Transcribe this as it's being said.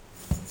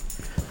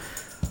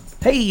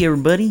Hey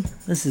everybody,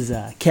 this is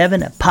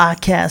Kevin at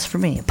Podcast for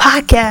Me. A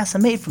podcast I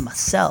made for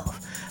myself,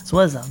 as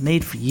well as I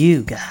made for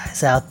you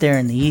guys out there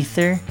in the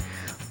ether,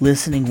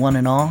 listening one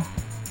and all.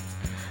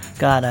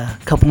 Got a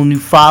couple of new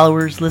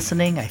followers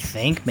listening, I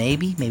think,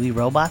 maybe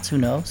robots, who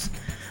knows.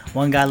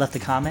 One guy left a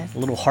comment, a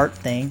little heart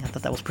thing. I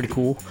thought that was pretty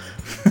cool.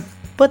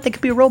 But they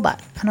could be a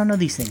robot. I don't know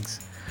these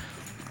things.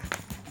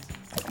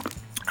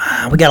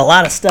 We got a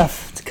lot of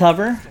stuff to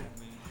cover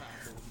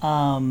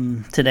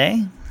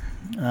today.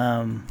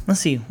 Let's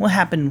see what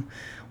happened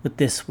with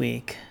this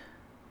week.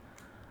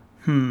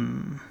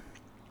 I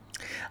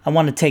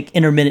want to take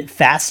intermittent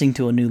fasting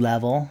to a new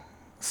level.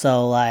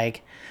 So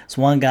this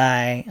one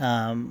guy,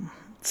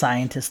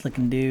 scientist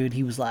looking dude,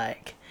 he was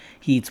like,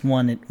 he eats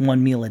one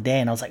meal a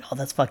day, and I was like, oh,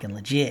 that's fucking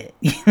legit.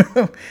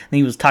 And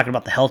he was talking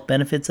about the health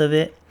benefits of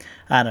it.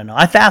 I don't know.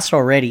 I fast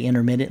already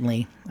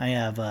intermittently.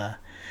 I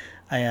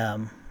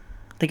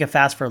think I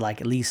fast for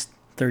like at least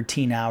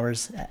 13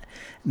 hours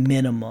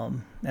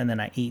minimum, and then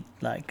I eat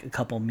like a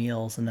couple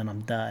meals, and then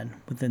I'm done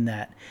within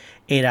that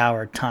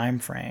 8-hour time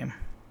frame.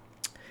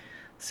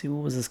 Let's see,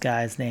 what was this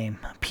guy's name?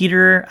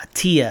 Peter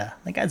Attia.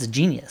 That guy's a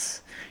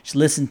genius. You should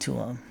listen to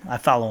him. I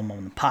follow him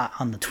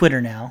on the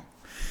Twitter now,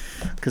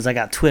 because I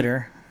got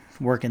Twitter,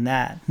 working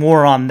that.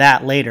 More on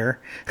that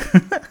later.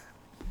 That's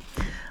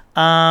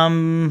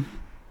about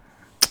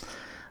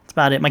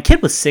it. My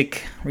kid was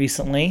sick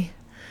recently.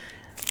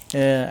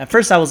 At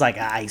first I was like,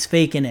 he's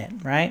faking it,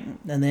 right?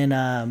 And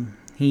then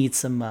he eats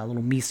some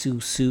little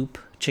miso soup,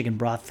 chicken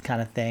broth kind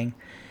of thing.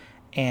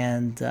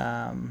 And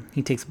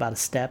he takes about a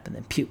step and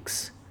then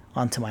pukes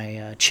onto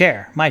my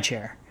chair.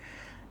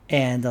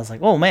 And I was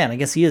like, oh man, I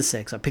guess he is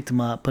sick. So I picked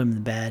him up, put him in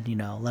the bed,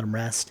 let him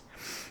rest.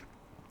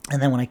 And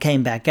then when I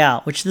came back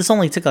out, which this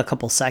only took a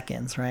couple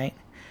seconds, right?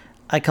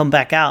 I come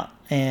back out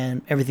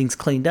and everything's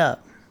cleaned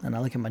up. And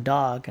I look at my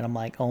dog and I'm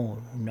like, oh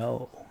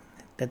no,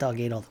 that dog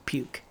ate all the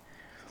puke.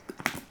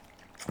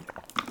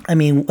 I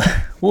mean,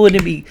 what would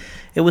it be?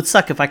 It would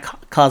suck if I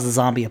cause a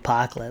zombie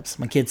apocalypse.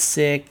 My kid's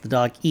sick, the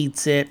dog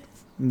eats it,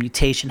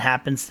 mutation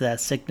happens to that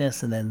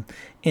sickness, and then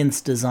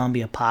insta zombie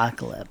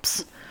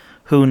apocalypse.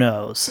 Who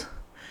knows?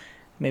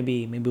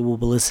 Maybe we'll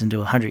be listening to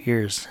 100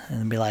 years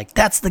and be like,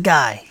 that's the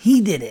guy.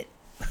 He did it.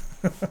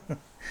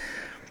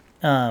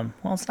 Well,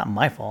 it's not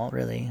my fault,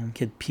 really. The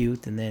kid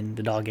puked and then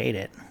the dog ate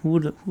it. Who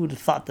would have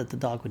thought that the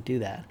dog would do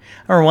that?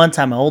 I remember one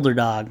time, my older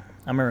dog,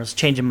 I remember I was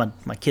changing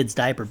my kid's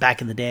diaper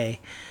back in the day,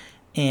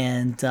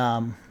 and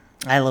I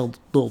had a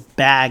little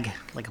bag,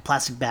 like a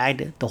plastic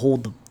bag to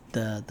hold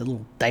the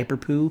little diaper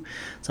poo.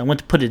 So I went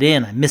to put it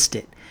in, I missed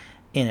it,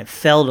 and it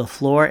fell to the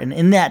floor. And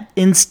in that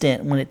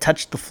instant, when it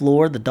touched the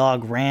floor, the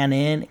dog ran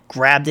in,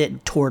 grabbed it,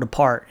 and tore it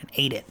apart and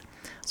ate it.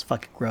 I was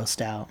fucking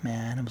grossed out,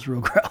 man. It was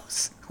real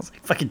gross. I was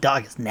like, fucking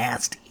dog is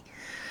nasty.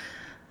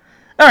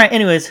 All right,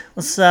 anyways,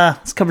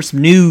 let's cover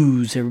some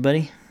news,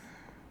 everybody.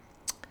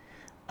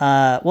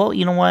 Well,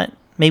 you know what?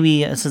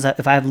 Maybe since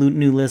if I have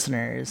new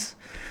listeners,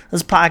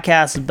 this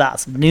podcast is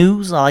about some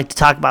news. I like to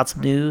talk about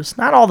some news.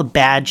 Not all the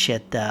bad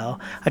shit, though.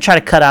 I try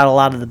to cut out a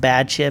lot of the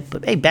bad shit,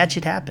 but hey, bad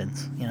shit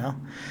happens,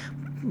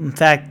 In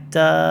fact,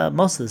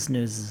 most of this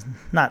news is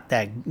not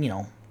that,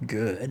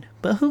 good.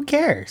 But who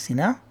cares, It's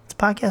a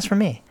podcast for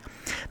me.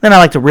 Then I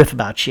like to riff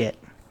about shit.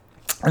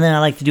 And then I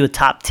like to do a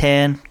top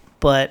 10,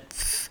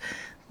 but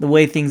the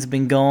way things have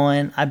been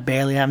going, I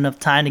barely have enough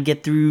time to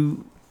get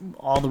through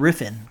all the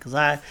riffing, because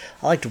I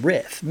like to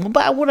riff.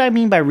 But what I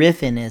mean by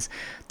riffing is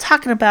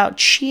talking about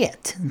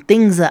shit and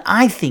things that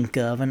I think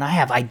of and I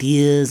have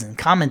ideas and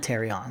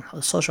commentary on,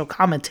 social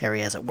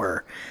commentary, as it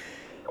were.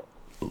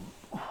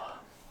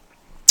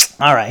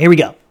 All right, here we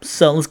go.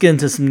 So let's get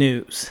into some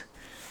news.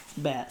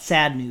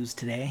 Sad news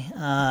today.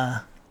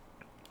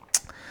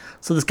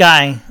 So this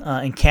guy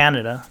in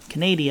Canada,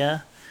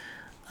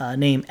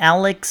 named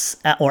Alec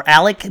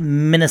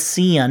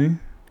Minassian,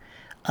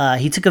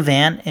 he took a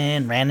van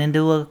and ran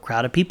into a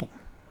crowd of people.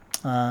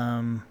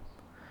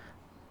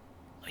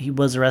 He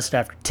was arrested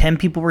after 10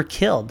 people were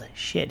killed.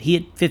 Shit, he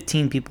had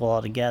 15 people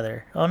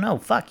altogether. Oh no,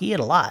 fuck, he had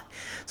a lot.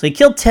 So he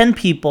killed 10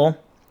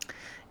 people,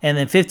 and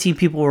then 15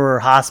 people were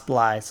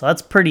hospitalized. So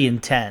that's pretty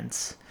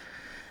intense.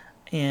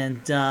 And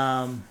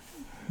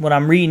what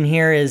I'm reading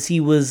here is he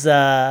was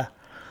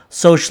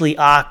socially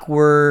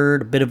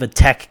awkward, a bit of a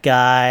tech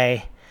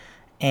guy,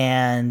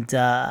 and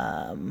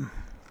I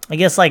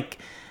guess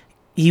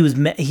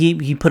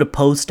he put a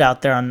post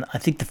out there on, I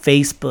think, the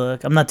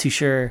Facebook. I'm not too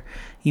sure.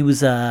 He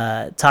was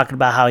talking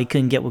about how he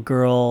couldn't get with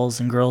girls,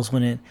 and girls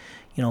wouldn't,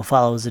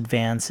 follow his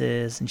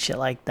advances and shit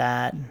like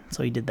that.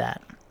 So he did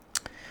that.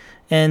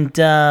 And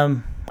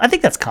I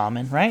think that's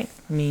common, right?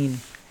 I mean,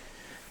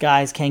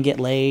 guys can't get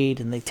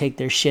laid, and they take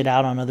their shit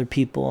out on other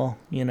people,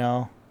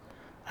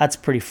 That's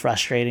pretty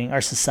frustrating.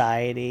 Our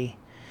society.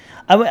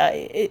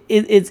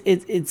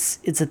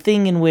 It's a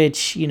thing in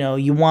which,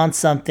 you want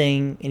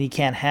something and you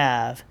can't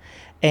have,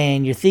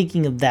 and you're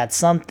thinking of that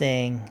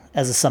something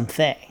as a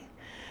something.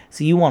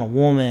 So you want a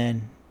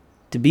woman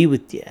to be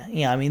with you.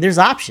 There's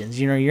options.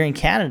 You're in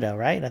Canada,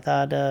 right? I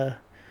thought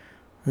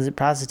Is it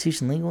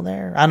prostitution legal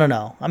there? I don't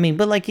know. I mean,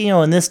 but like,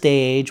 in this day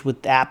age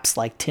with apps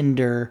like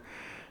Tinder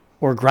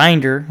or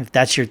Grindr, if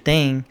that's your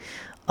thing,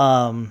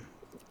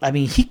 I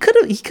mean, he could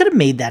have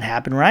made that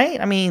happen, right?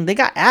 I mean, they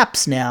got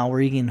apps now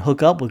where you can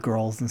hook up with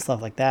girls and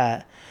stuff like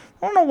that.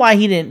 I don't know why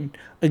he didn't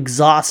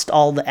exhaust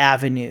all the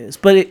avenues,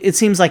 but it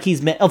seems like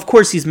of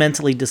course he's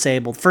mentally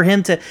disabled. For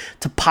him to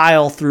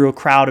pile through a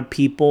crowd of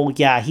people,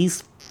 yeah,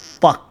 he's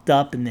fucked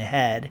up in the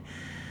head.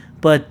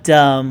 But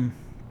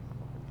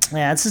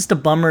yeah, it's just a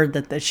bummer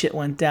that shit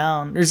went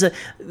down.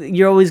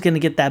 You're always gonna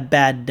get that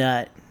bad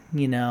nut,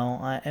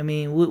 I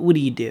mean, what do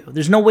you do?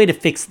 There's no way to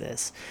fix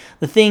this.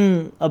 The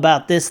thing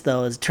about this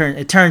though is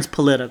it turns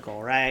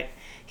political, right?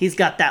 He's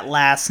got that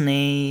last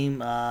name,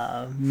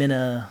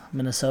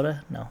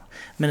 Minnesota? No,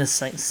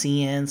 Minnesota,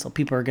 so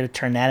people are going to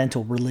turn that into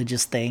a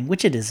religious thing,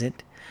 which it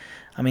isn't.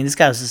 I mean, this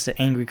guy was just an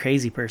angry,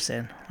 crazy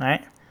person,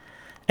 right?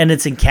 And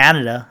it's in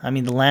Canada. I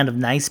mean, the land of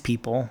nice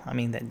people. I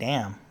mean,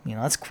 damn,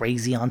 that's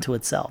crazy onto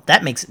itself.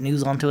 That makes it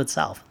news onto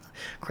itself.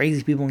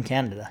 Crazy people in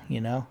Canada, If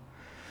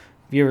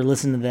you ever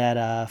listen to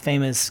that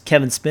famous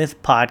Kevin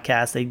Smith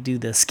podcast, they do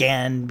the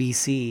Scan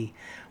BC,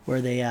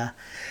 where they...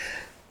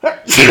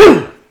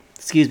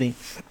 excuse me.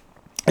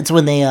 It's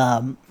when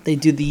they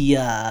do the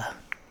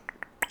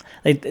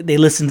they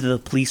listen to the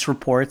police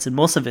reports, and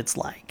most of it's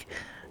like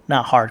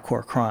not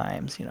hardcore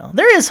crimes.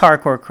 There is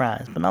hardcore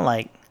crimes, but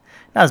not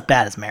as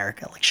bad as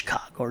America, like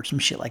Chicago or some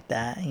shit like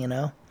that. And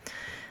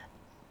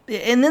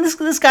then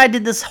this guy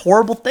did this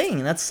horrible thing,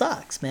 and that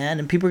sucks, man.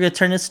 And people are gonna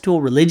turn this into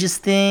a religious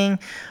thing.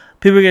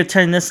 People are gonna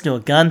turn this into a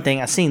gun thing.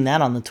 I've seen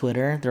that on the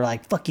Twitter. They're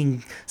like,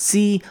 "Fucking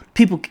see,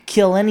 people could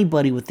kill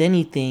anybody with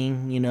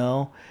anything,"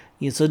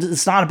 So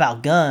it's not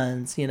about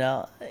guns,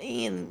 I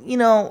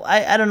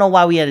don't know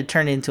why we had to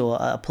turn it into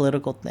a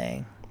political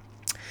thing.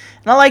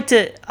 And I like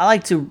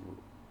to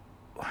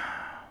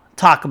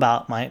talk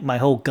about my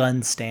whole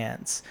gun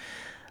stance.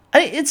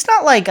 It's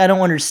not like I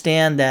don't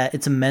understand that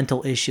it's a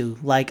mental issue.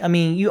 Like, I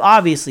mean, you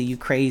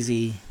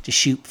crazy to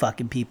shoot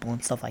fucking people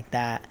and stuff like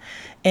that.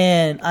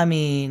 And I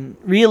mean,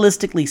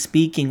 realistically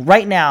speaking,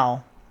 right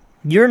now,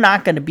 you're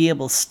not going to be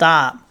able to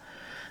stop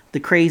the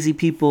crazy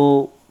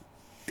people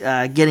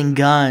getting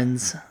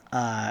guns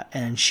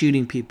and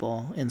shooting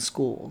people in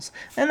schools.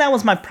 And that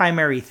was my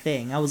primary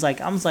thing. I was like,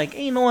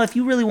 hey, if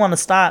you really want to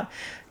stop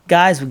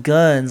guys with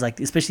guns, like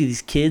especially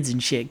these kids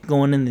and shit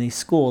going into these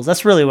schools,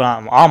 that's really what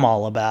I'm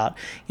all about.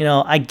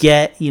 I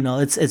get,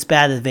 it's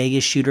bad, the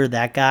Vegas shooter,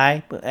 that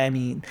guy, but I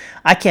mean,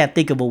 I can't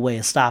think of a way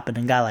of stopping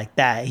a guy like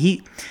that.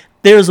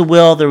 There's a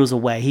will, there was a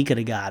way. He could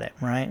have got it,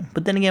 right?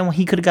 But then again,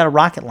 he could have got a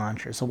rocket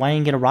launcher. So why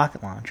didn't he get a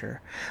rocket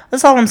launcher?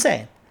 That's all I'm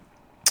saying.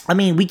 I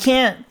mean, we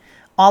can't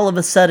all of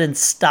a sudden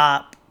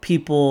stop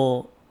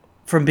people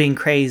from being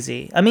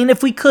crazy. I mean,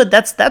 if we could,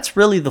 that's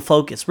really the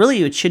focus.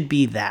 Really, it should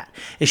be that.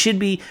 It should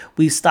be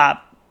we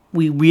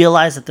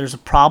realize that there's a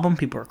problem,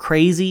 people are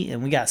crazy,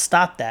 and we got to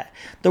stop that.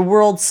 The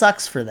world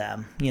sucks for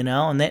them,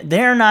 and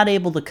they're not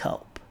able to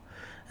cope.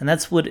 And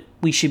that's what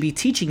we should be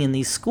teaching in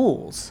these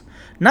schools.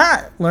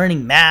 Not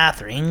learning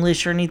math or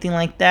English or anything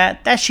like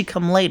that. That should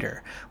come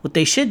later. What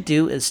they should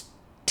do is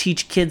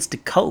teach kids to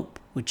cope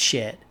with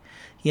shit.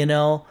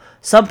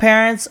 Some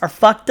parents are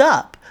fucked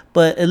up,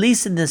 but at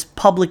least in this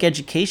public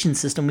education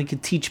system, we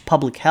could teach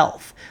public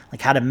health,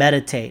 like how to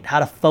meditate, how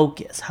to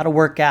focus, how to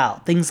work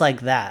out, things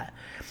like that.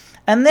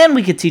 And then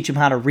we could teach them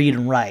how to read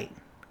and write.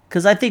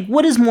 Because I think,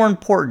 what is more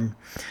important?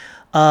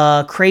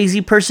 A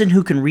crazy person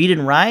who can read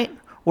and write,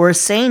 or a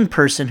sane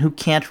person who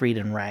can't read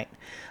and write?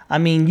 I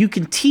mean, you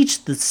can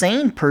teach the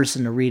sane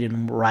person to read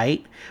and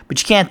write,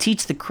 but you can't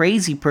teach the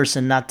crazy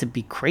person not to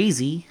be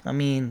crazy. I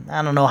mean,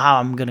 I don't know how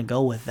I'm going to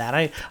go with that.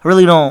 I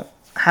really don't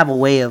have a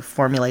way of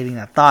formulating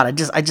that thought. I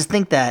just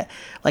think that,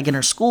 like, in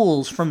our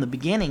schools from the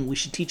beginning, we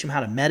should teach them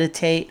how to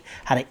meditate,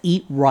 how to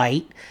eat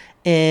right,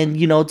 and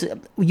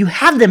you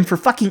have them for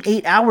fucking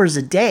 8 hours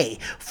a day,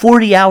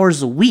 40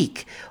 hours a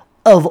week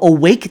of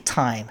awake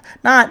time,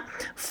 not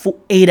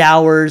 8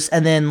 hours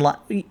and then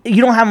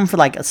you don't have them for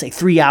like, say,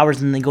 3 hours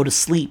and then they go to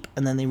sleep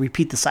and then they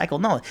repeat the cycle.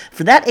 No,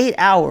 for that 8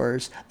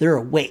 hours they're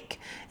awake,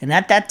 and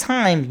at that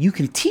time you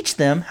can teach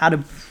them how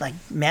to like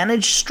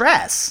manage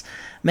stress,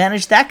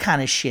 manage that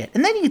kind of shit,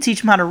 and then you can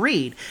teach them how to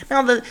read.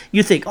 Now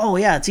you think, oh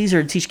yeah, it's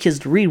easier to teach kids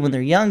to read when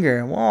they're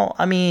younger. Well,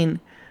 I mean,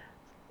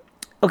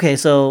 okay,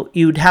 so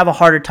you'd have a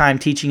harder time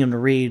teaching them to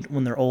read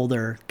when they're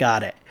older.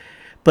 Got it.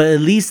 But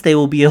at least they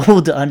will be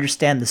able to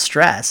understand the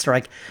stress. They're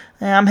like,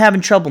 I'm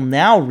having trouble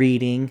now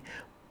reading,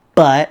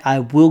 but I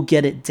will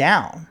get it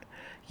down.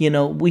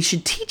 We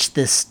should teach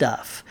this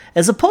stuff.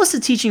 As opposed to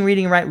teaching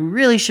reading and writing, we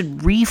really should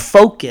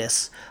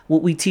refocus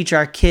what we teach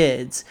our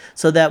kids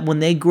so that when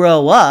they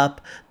grow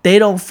up, they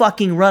don't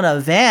fucking run a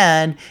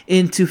van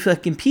into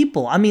fucking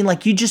people. I mean,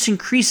 like, you just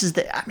increases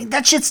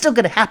that shit's still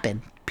going to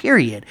happen.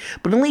 Period.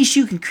 But at least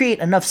you can create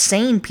enough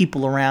sane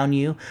people around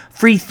you,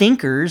 free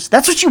thinkers.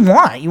 That's what you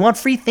want. You want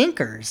free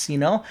thinkers,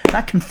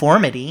 not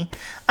conformity.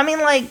 I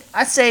mean, like,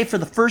 I say for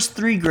the first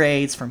 3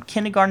 grades, from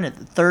kindergarten to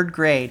the 3rd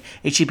grade,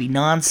 it should be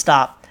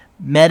nonstop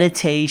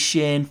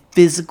meditation,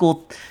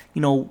 physical,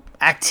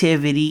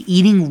 activity,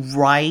 eating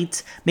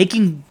right,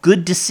 making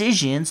good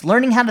decisions,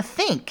 learning how to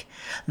think.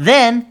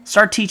 Then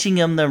start teaching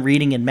them the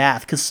reading and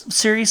math. Because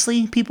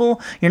seriously,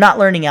 people, you're not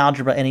learning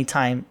algebra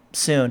anytime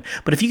soon.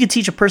 But if you could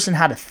teach a person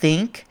how to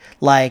think,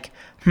 like,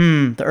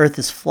 the earth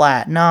is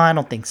flat. No, I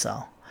don't think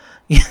so.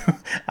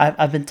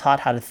 I've been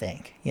taught how to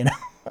think,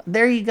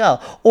 There you go.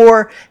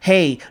 Or,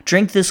 hey,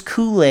 drink this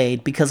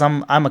Kool-Aid because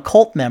I'm a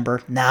cult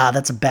member. Nah,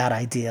 that's a bad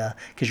idea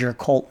because you're a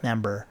cult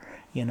member,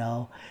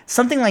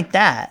 Something like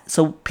that.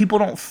 So people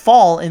don't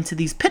fall into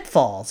these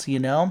pitfalls,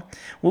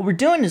 What we're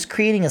doing is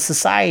creating a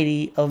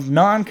society of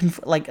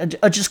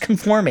just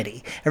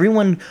conformity.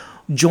 Everyone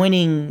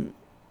joining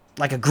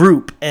like a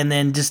group and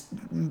then just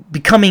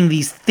becoming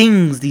these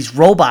things, these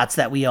robots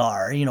that we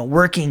are,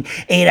 working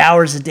 8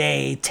 hours a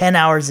day, 10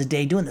 hours a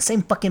day, doing the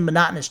same fucking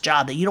monotonous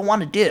job that you don't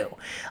want to do.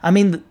 I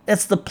mean,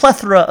 that's the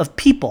plethora of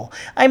people.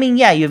 I mean,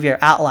 yeah, you have your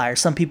outliers.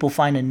 Some people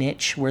find a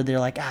niche where they're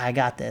like, I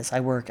got this.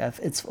 I work.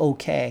 It's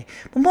okay.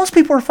 But most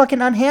people are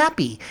fucking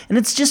unhappy and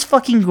it's just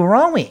fucking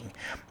growing.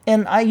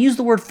 And I use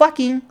the word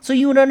fucking so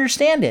you would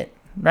understand it,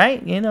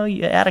 right?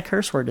 You add a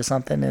curse word to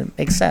something and it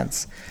makes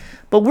sense.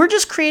 But we're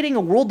just creating a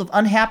world of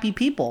unhappy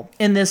people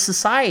in this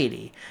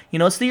society.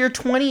 It's the year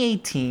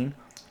 2018.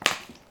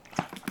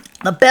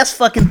 The best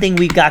fucking thing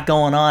we've got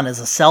going on is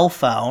a cell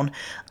phone.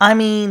 I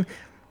mean,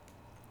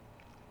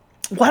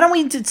 why don't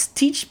we just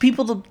teach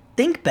people to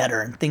think better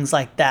and things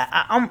like that?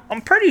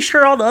 I'm pretty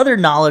sure all the other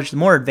knowledge, the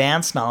more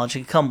advanced knowledge,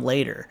 can come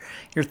later.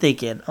 You're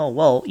thinking, oh,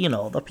 well,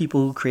 the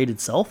people who created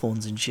cell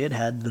phones and shit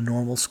had the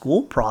normal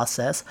school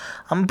process.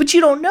 But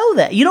you don't know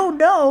that. You don't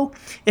know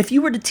if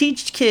you were to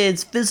teach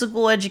kids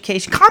physical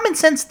education, common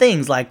sense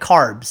things like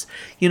carbs.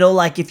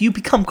 Like if you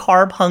become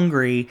carb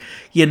hungry,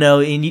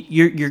 and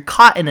you're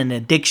caught in an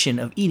addiction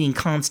of eating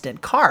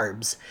constant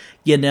carbs,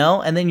 and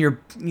then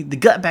the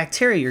gut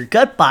bacteria, your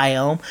gut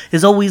biome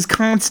is always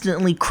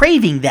constantly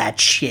craving that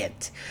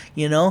shit,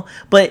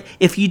 But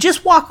if you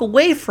just walk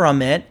away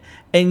from it,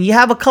 and you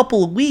have a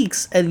couple of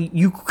weeks, and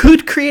you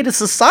could create a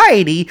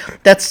society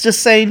that's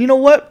just saying, you know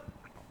what?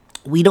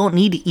 We don't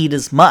need to eat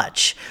as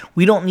much.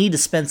 We don't need to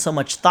spend so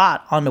much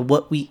thought on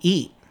what we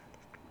eat.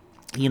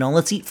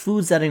 Let's eat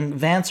foods that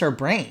advance our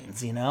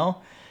brains,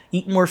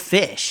 Eat more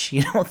fish,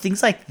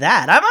 things like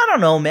that. I don't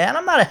know, man.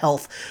 I'm not a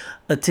health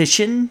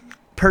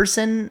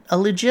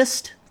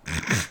personologist.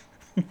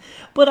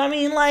 But I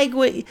mean, like,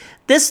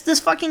 this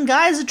fucking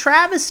guy is a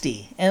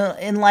travesty,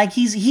 and like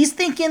he's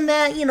thinking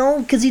that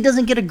because he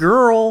doesn't get a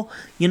girl,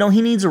 he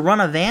needs to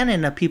run a van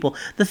into people.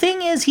 The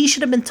thing is, he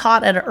should have been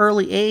taught at an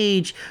early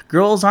age,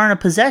 girls aren't a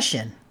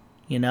possession,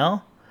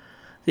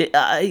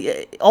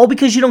 all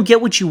because you don't get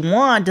what you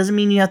want doesn't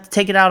mean you have to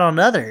take it out on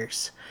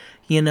others.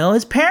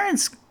 His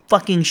parents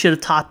fucking should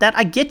have taught that.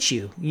 I get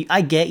you.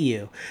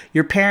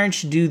 Your parents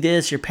should do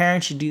this. Your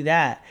parents should do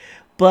that.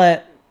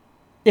 But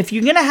if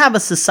you're going to have a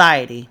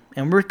society,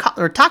 and we're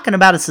talking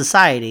about a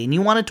society, and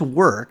you want it to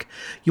work,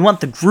 you want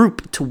the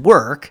group to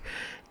work,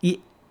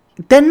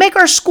 then make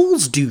our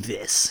schools do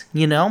this,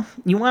 You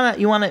want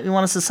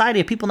a society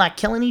of people not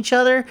killing each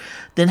other,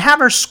 then have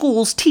our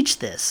schools teach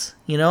this,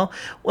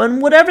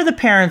 When whatever the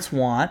parents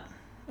want,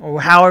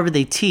 or however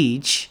they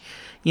teach,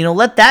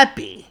 let that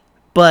be.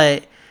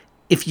 But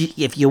if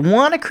you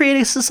want to create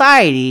a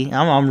society,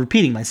 I'm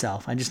repeating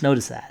myself, I just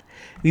noticed that.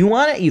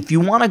 If you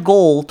want a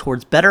goal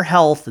towards better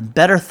health and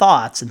better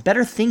thoughts and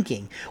better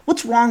thinking,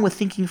 what's wrong with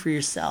thinking for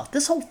yourself?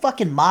 This whole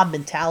fucking mob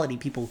mentality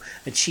people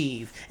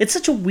achieve, it's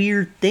such a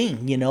weird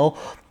thing,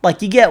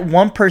 Like you get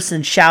one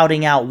person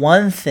shouting out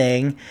one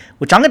thing,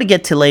 which I'm going to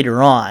get to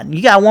later on.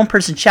 You got one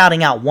person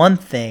shouting out one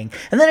thing,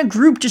 and then a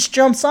group just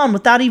jumps on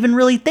without even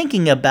really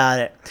thinking about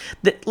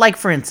it. Like,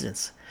 for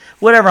instance,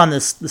 whatever on the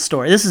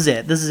story. This is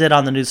it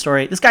on the news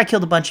story. This guy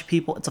killed a bunch of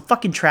people. It's a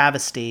fucking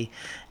travesty.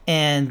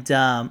 And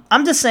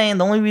I'm just saying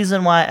the only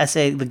reason why I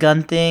say the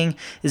gun thing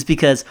is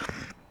because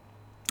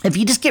if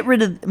you just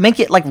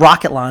make it like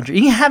rocket launcher,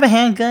 you can have a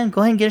handgun,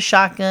 go ahead and get a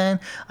shotgun.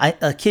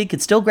 A kid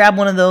could still grab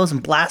one of those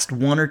and blast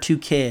 1 or 2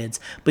 kids,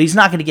 but he's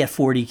not going to get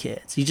 40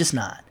 kids. He's just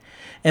not.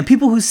 And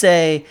people who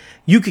say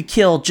you could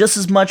kill just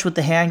as much with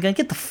the handgun,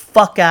 get the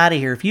fuck out of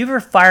here. If you ever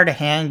fired a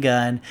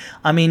handgun,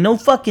 I mean, no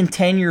fucking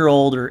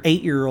 10-year-old or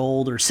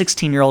 8-year-old or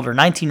 16-year-old or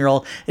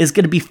 19-year-old is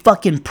going to be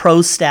fucking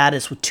pro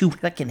status with 2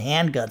 fucking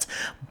handguns,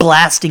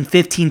 blasting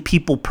 15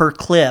 people per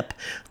clip,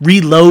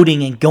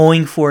 reloading and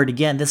going for it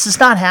again. This is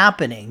not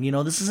happening.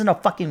 This isn't a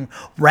fucking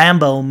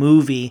Rambo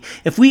movie.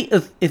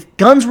 If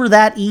guns were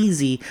that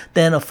easy,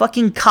 then a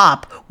fucking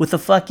cop with a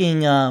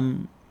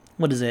fucking,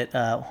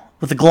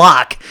 with a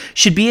Glock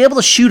should be able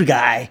to shoot a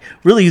guy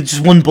really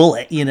just one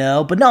bullet,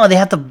 But no,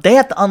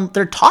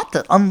 they're taught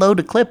to unload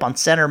a clip on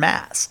center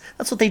mass.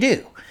 That's what they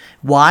do.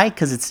 Why?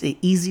 Because it's the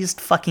easiest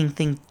fucking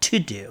thing to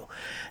do.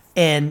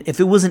 And if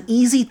it was an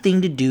easy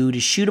thing to do to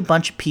shoot a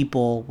bunch of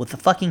people with a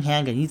fucking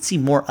handgun, you'd see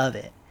more of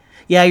it.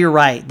 Yeah, you're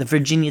right. The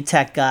Virginia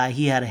Tech guy,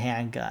 he had a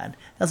handgun. He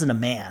wasn't a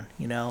man,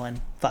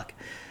 and fuck.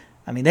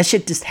 I mean, that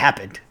shit just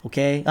happened,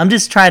 okay? I'm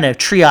just trying to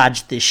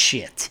triage this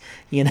shit,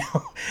 you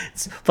know?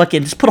 It's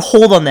fucking just put a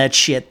hold on that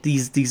shit,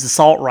 these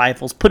assault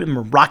rifles, put them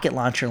in rocket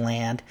launcher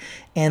land,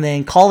 and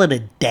then call it a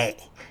day,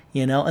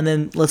 you know? And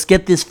then let's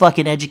get this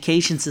fucking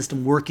education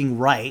system working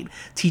right,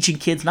 teaching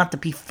kids not to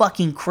be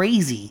fucking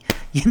crazy,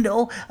 you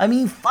know? I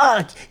mean,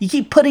 fuck, you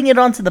keep putting it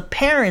onto the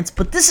parents,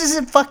 but this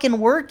isn't fucking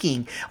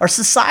working. Our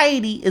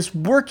society is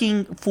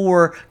working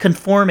for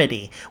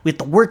conformity. We have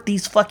to work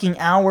these fucking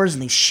hours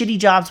and these shitty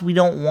jobs we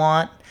don't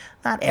want.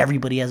 Not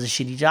everybody has a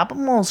shitty job, but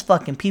most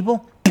fucking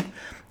people.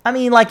 I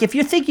mean, like, if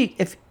you're thinking,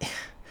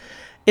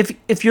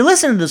 if you're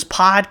listening to this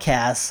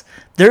podcast,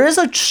 there is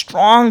a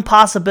strong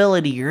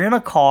possibility you're in a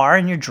car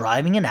and you're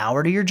driving an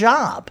hour to your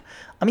job.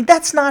 I mean,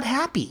 that's not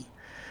happy.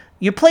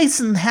 You're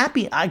placing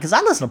happy, because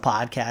I listen to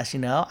podcasts, you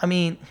know. I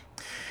mean,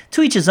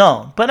 to each his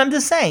own. But I'm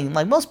just saying,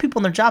 like, most people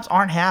in their jobs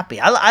aren't happy.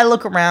 I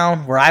look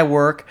around where I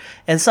work,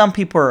 and some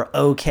people are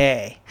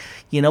okay,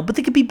 you know, but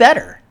they could be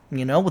better,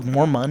 you know, with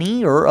more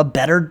money or a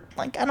better,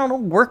 like, I don't know,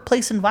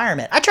 workplace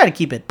environment. I try to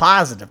keep it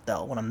positive,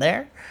 though, when I'm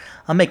there.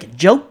 I'm making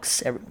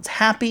jokes. Everyone's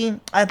happy.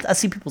 I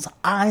see people's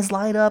eyes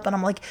light up, and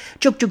I'm like,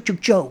 joke, joke,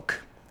 joke,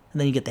 joke. And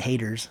then you get the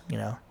haters, you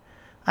know.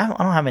 I don't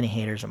have any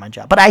haters at my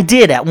job. But I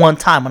did at one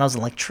time when I was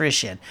an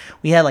electrician.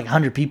 We had like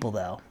 100 people,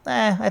 though.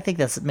 I think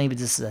that's maybe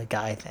just a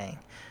guy thing.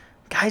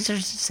 Guys are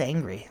just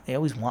angry. They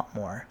always want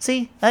more.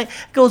 See, that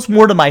goes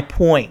more to my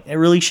point. It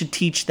really should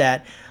teach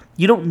that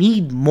you don't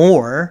need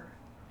more.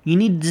 You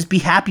need to just be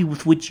happy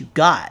with what you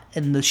got.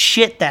 And the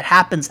shit that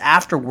happens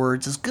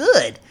afterwards is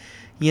good.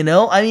 You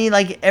know, I mean,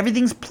 like,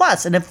 everything's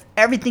plus. And if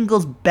everything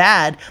goes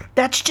bad,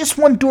 that's just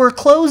one door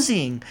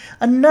closing.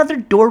 Another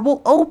door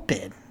will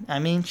open. I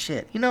mean,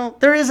 shit. You know,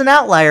 there is an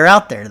outlier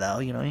out there, though.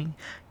 You know,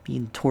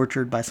 being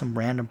tortured by some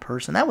random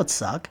person. That would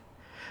suck.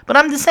 But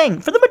I'm just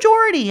saying, for the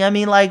majority, I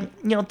mean, like,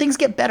 you know, things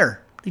get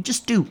better. They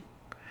just do.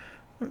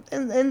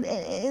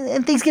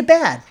 And things get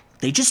bad.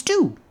 They just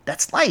do.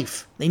 That's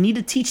life. They need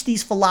to teach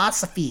these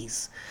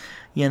philosophies.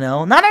 You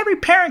know, not every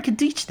parent can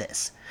teach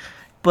this.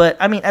 But,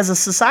 I mean, as a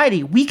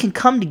society, we can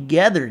come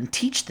together and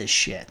teach this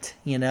shit,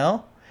 you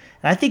know?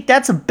 And I think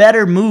that's a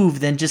better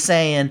move than just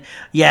saying,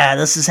 yeah,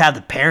 this is how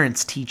the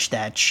parents teach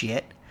that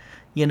shit.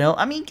 You know?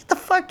 I mean, get the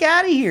fuck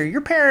out of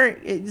here.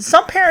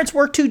 Some parents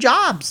work 2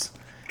 jobs,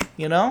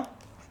 you know?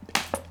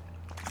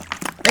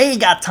 They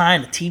ain't got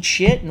time to teach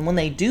shit, and when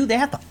they do, they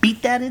have to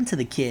beat that into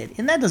the kid.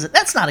 And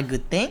that's not a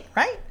good thing,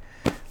 right?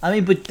 I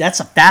mean, but that's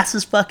the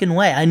fastest fucking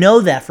way. I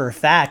know that for a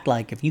fact.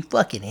 Like, if you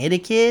fucking hit a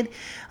kid,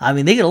 I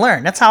mean, they gotta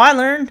learn. That's how I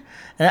learned.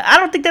 And I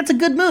don't think that's a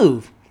good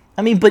move.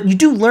 I mean, but you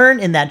do learn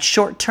in that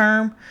short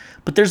term,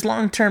 but there's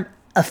long-term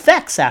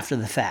effects after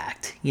the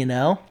fact, you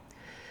know?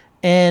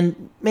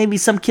 And maybe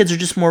some kids are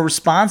just more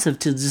responsive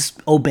to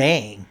just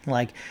obeying.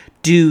 Like,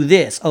 do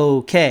this,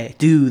 okay.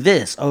 Do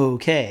this,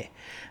 okay.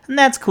 And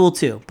that's cool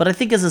too. But I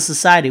think as a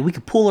society, we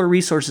could pool our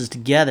resources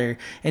together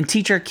and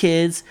teach our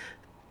kids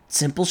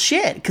simple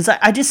shit. Because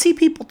I just see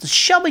people just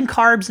shoving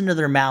carbs into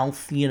their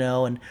mouth, you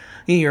know, and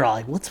you're all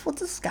like, what's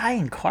this guy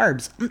in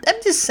carbs? I'm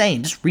just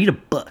saying, just read a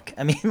book.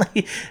 I mean,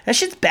 like, that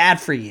shit's bad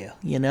for you,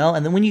 you know?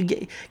 And then when you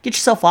get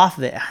yourself off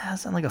of it, I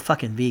sound like a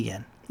fucking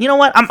vegan. You know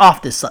what? I'm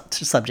off this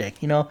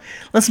subject, you know?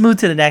 Let's move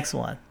to the next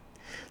one.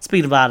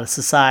 Speaking about a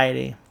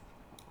society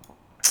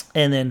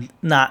and then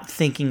not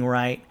thinking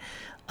right.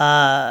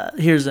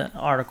 Here's an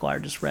article I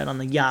just read on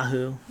the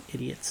Yahoo.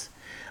 Idiots.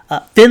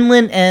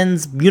 Finland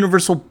ends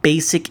universal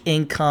basic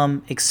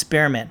income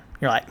experiment.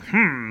 You're like,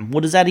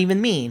 what does that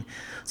even mean?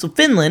 So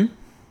Finland,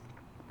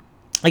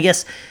 I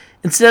guess,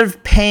 instead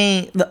of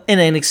paying, in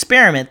an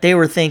experiment, they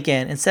were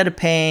thinking, instead of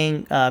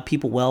paying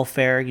people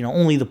welfare, you know,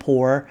 only the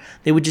poor,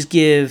 they would just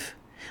give,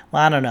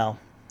 well, I don't know.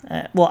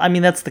 Well, I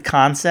mean, that's the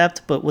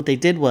concept, but what they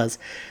did was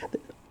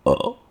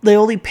they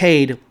only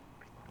paid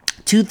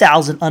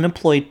 2,000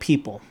 unemployed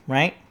people,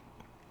 right?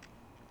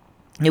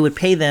 They would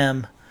pay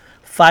them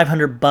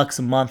 $500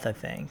 a month, I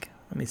think.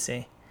 Let me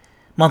see.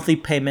 Monthly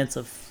payments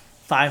of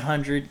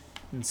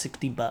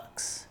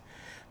 $560.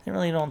 They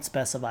really don't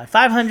specify.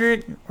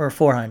 500 or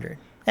 400.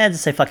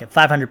 Just say fuck it.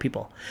 500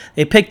 people.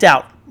 They picked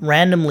out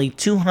randomly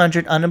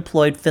 200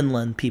 unemployed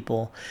Finland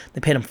people.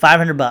 They paid them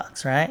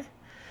 $500, right?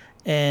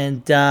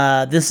 And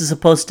this is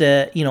supposed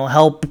to, you know,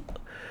 help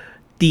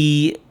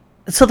the.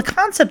 So the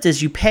concept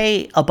is you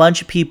pay a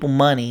bunch of people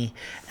money,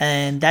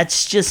 and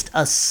that's just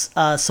a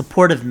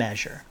supportive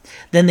measure.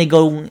 Then they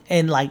go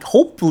and, like,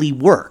 hopefully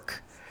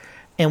work.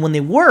 And when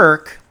they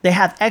work, they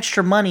have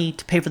extra money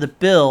to pay for the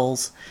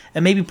bills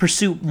and maybe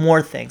pursue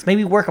more things.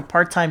 Maybe work a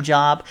part-time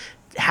job,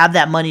 have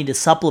that money to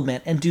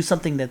supplement and do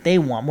something that they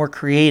want, more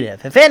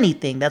creative. If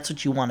anything, that's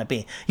what you want to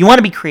be. You want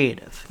to be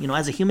creative. You know,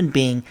 as a human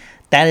being,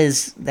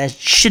 that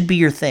should be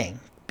your thing.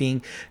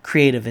 Being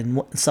creative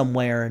in some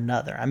way or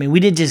another. I mean,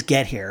 we didn't just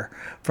get here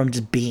from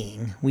just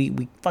being.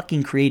 We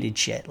fucking created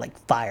shit like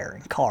fire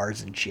and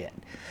cars and shit,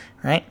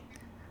 right?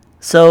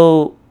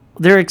 So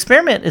their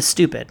experiment is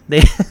stupid.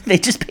 They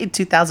just paid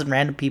 2,000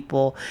 random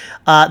people.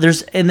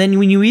 And then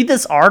when you read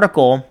this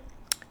article,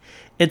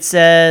 it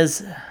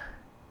says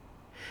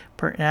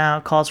now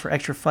calls for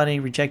extra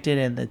funding rejected,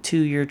 and the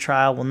 2-year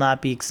trial will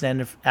not be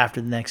extended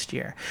after the next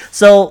year.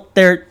 So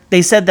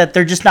they said that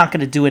they're just not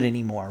going to do it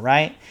anymore,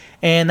 right?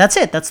 And that's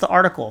it. That's the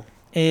article.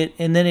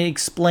 And then it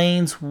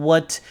explains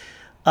what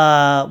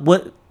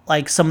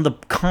like some of the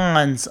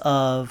cons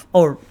of,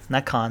 or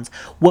not cons,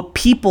 what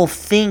people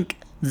think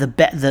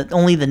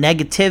only the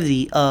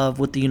negativity of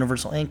with the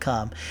universal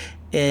income,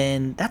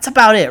 and that's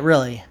about it,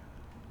 really.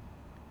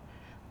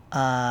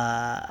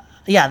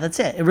 Yeah, that's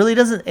it. It really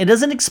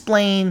doesn't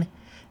explain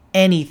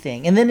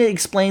anything. And then it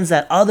explains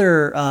that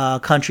other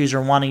countries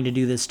are wanting to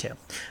do this too.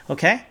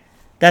 Okay?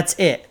 That's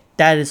it.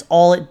 That is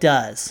all it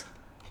does.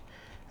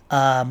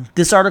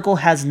 This article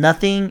has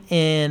nothing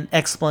in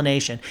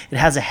explanation. It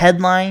has a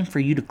headline for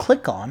you to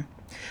click on.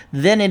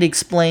 Then it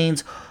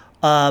explains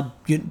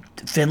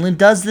Finland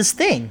does this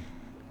thing.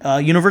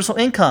 Universal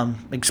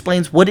income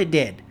explains what it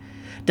did.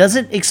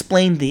 Doesn't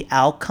explain the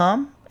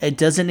outcome. It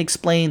doesn't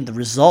explain the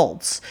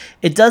results.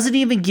 It doesn't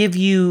even give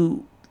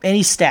you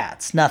any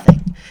stats,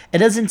 nothing. It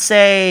doesn't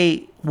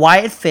say why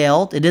it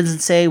failed. It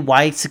doesn't say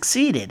why it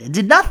succeeded. It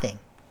did nothing.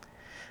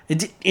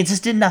 It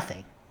just did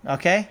nothing,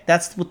 okay?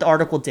 That's what the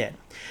article did.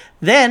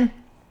 Then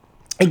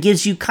it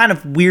gives you kind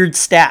of weird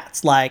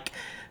stats like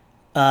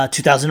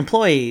 2,000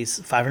 employees,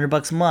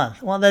 $500 a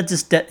month. Well, that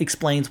just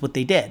explains what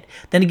they did.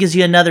 Then it gives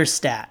you another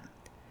stat.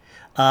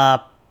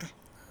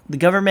 The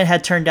government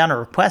had turned down a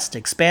request to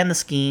expand the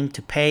scheme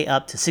to pay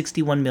up to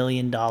 $61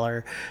 million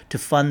to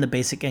fund the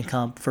basic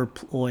income for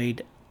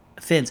employed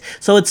Finns.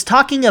 So it's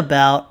talking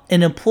about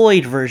an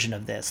employed version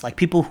of this. Like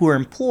people who are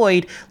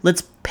employed,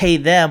 let's pay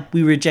them.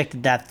 We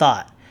rejected that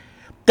thought.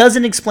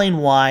 Doesn't explain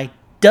why.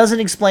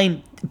 Doesn't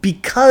explain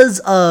because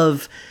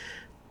of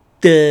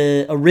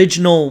the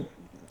original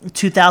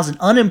 2,000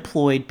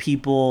 unemployed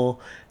people,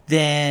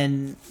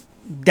 then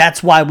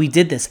that's why we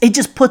did this. It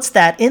just puts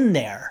that in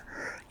there.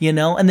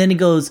 And then it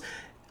goes,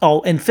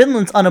 and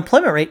Finland's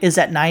unemployment rate is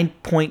at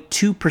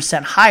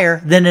 9.2%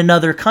 higher than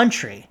another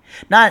country.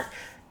 Not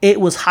it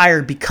was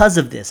higher because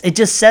of this. It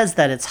just says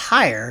that it's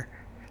higher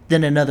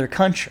than another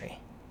country.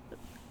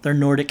 Their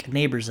Nordic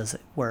neighbors, as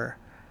it were.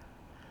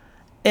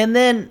 And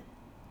then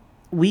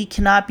we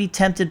cannot be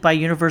tempted by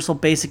universal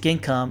basic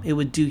income. It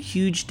would do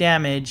huge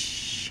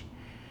damage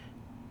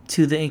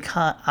to the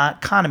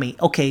economy.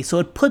 Okay, so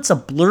it puts a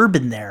blurb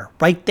in there,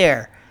 right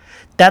there.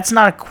 That's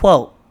not a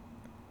quote.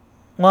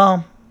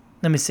 Well,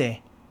 let me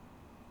see.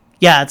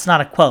 Yeah, it's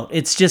not a quote.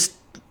 It's just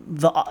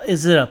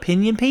is it an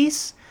opinion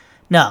piece?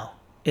 No,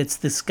 it's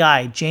this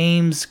guy,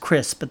 James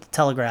Crisp at the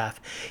Telegraph.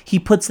 He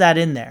puts that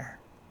in there.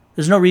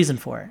 There's no reason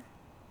for it.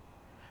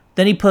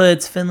 Then he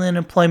puts Finland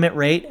employment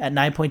rate at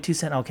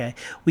 9.2%. Okay,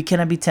 we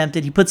cannot be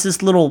tempted. He puts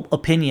this little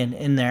opinion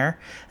in there.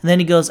 And then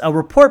he goes, a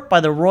report by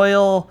the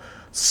Royal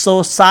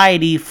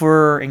Society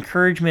for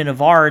Encouragement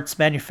of Arts,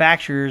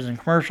 Manufacturers and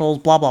Commercials,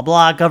 blah, blah,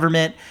 blah,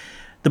 government.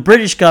 The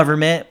British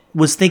government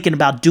was thinking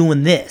about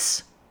doing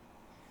this.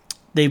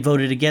 They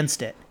voted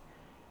against it.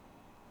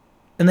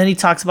 And then he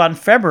talks about in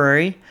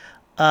February,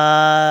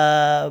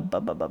 they're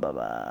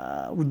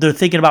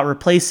thinking about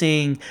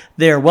replacing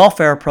their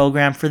welfare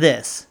program for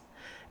this.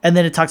 And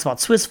then it talks about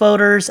Swiss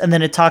voters. And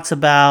then it talks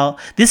about,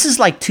 this is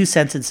like 2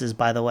 sentences,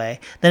 by the way.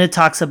 Then it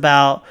talks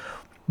about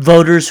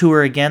voters who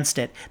are against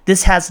it.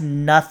 This has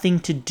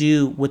nothing to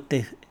do with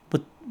it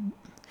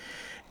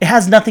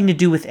has nothing to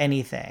do with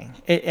anything.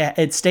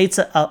 It states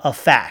a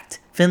fact.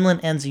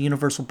 Finland ends a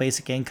universal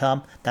basic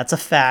income. That's a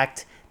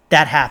fact.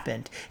 That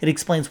happened. It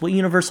explains what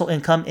universal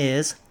income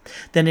is.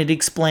 Then it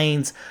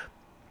explains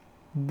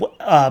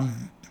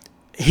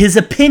his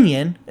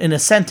opinion in a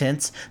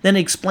sentence. Then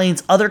it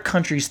explains other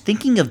countries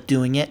thinking of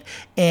doing it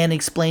and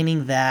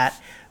explaining that,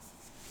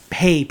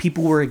 hey,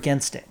 people were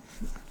against it.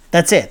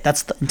 That's it.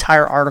 That's the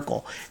entire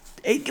article.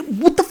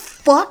 What the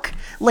fuck?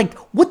 Like,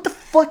 what the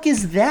fuck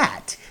is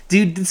that?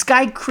 Dude, this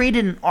guy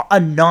created a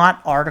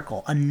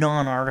non-article.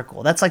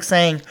 That's like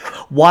saying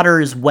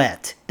water is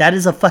wet. That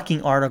is a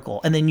fucking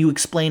article. And then you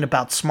explain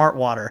about Smart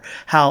Water,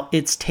 how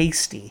it's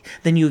tasty.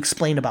 Then you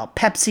explain about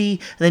Pepsi.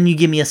 And then you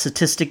give me a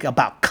statistic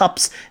about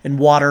cups and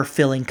water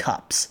filling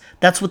cups.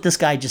 That's what this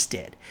guy just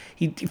did.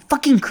 He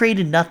fucking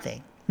created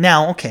nothing.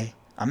 Now, okay,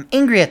 I'm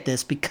angry at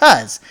this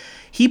because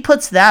he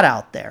puts that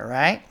out there,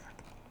 right?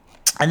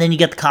 And then you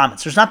get the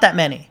comments. There's not that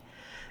many.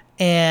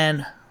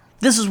 And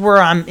this is where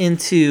I'm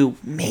into,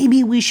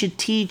 maybe we should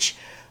teach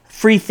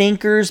free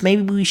thinkers.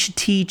 Maybe we should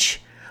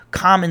teach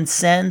common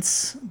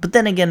sense. But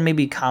then again,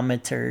 maybe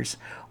commenters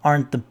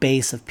aren't the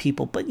base of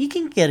people. But you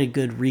can get a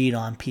good read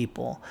on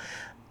people.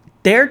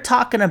 They're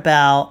talking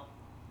about,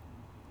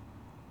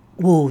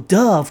 well,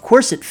 duh, of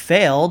course it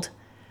failed.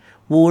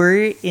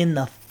 Where in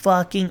the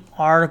fucking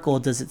article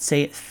does it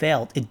say it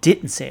failed? It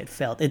didn't say it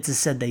failed. It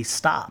just said they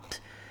stopped.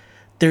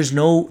 There's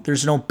no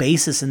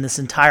basis in this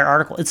entire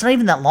article. It's not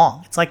even that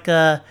long. It's like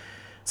a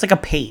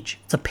page.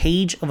 It's a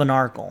page of an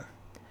article.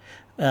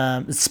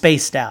 It's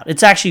spaced out.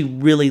 It's actually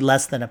really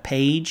less than a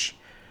page.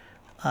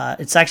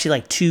 It's actually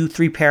like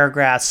 2-3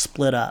 paragraphs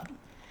split up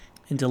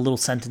into little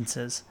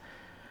sentences.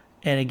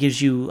 And it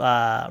gives you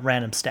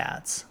random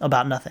stats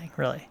about nothing,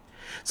 really.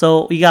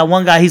 So you got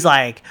one guy, he's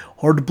like,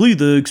 hard to believe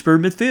the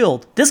experiment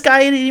failed. This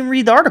guy didn't even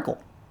read the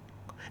article.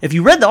 If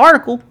you read the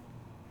article,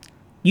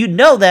 you'd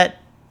know that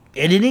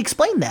it didn't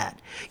explain that.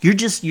 You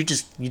just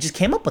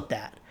came up with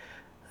that.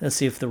 Let's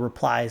see if the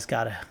replies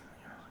got a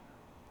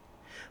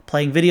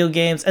playing video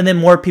games, and then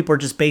more people are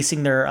just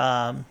basing their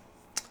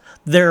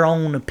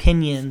own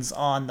opinions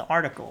on the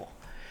article.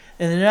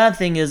 And another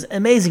thing is,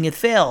 amazing, it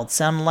failed.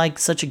 Sounded like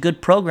such a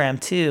good program,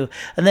 too.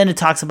 And then it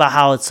talks about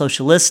how it's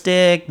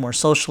socialistic, more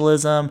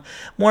socialism,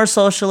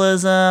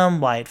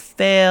 why it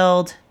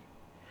failed.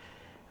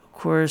 Of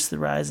course, the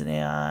rise in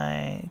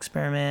AI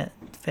experiment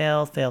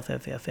failed.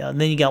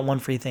 And then you got one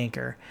free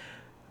thinker.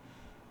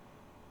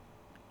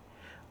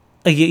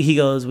 He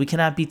goes, we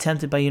cannot be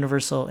tempted by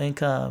universal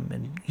income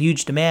and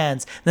huge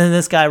demands. And then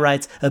this guy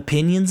writes,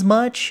 opinions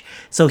much?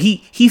 So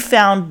he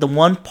found the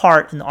one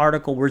part in the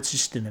article where it's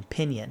just an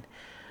opinion.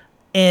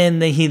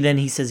 And then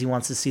he says he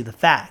wants to see the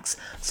facts.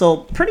 So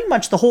pretty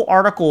much the whole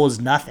article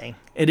is nothing.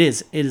 It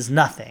is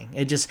nothing.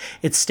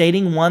 It's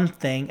stating one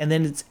thing, and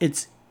then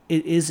it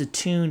is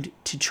attuned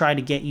to try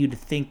to get you to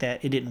think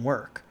that it didn't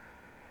work,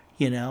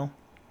 you know?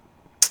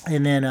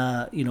 And then,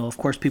 of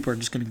course, people are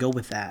just going to go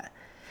with that.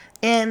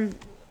 And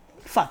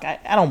fuck,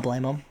 I don't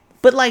blame them.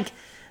 But, like,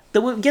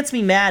 what gets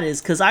me mad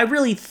is because I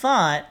really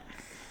thought,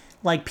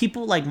 like,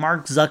 people like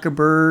Mark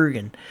Zuckerberg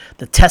and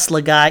the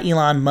Tesla guy,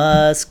 Elon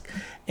Musk,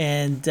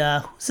 and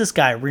who's this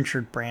guy,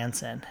 Richard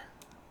Branson?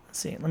 Let's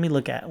see. Let me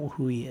look at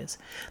who he is.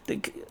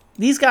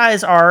 These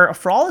guys are,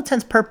 for all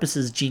intents and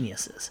purposes,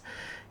 geniuses,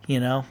 you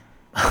know?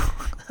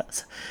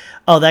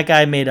 Oh, that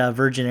guy made a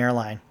Virgin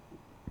Airline.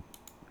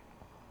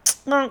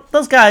 Well,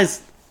 those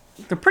guys,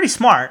 they're pretty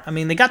smart. I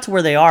mean, they got to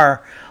where they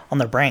are on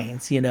their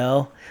brains, you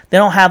know? They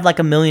don't have like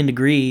 1,000,000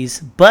 degrees,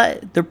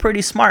 but they're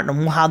pretty smart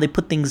on how they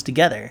put things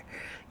together,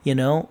 you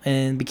know,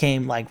 and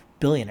became like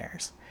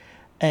billionaires.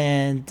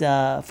 And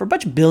for a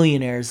bunch of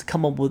billionaires to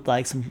come up with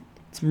like some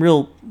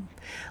real,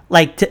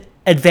 like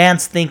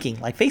advanced thinking,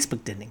 like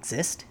Facebook didn't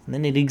exist, and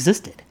then it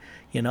existed,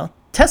 you know?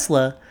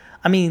 Tesla,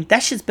 I mean,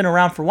 that shit's been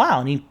around for a while,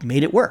 and he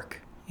made it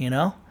work, you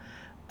know?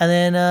 And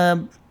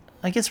then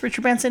I guess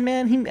Richard Branson,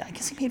 man, I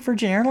guess he made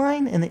Virgin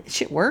Airline, and the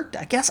shit worked,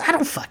 I guess. I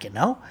don't fucking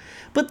know.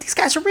 But these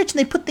guys are rich, and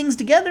they put things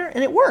together,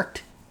 and it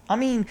worked. I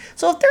mean,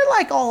 so if they're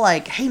like all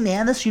like, hey,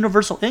 man, this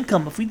universal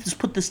income, if we just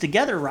put this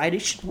together right,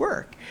 it should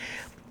work.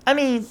 I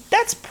mean,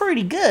 that's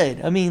pretty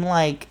good. I mean,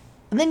 like,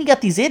 and then you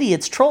got these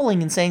idiots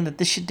trolling and saying that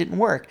this shit didn't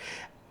work.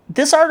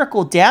 This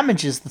article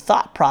damages the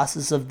thought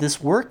process of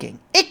this working.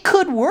 It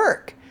could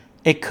work.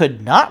 It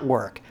could not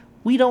work.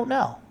 We don't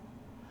know.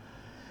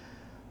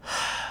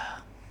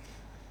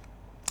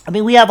 I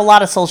mean, we have a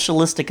lot of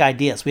socialistic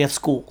ideas. We have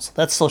schools.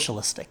 That's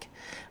socialistic.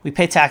 We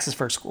pay taxes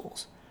for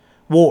schools.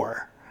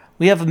 War.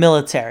 We have a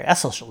military.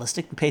 That's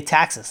socialistic. We pay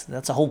taxes.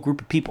 That's a whole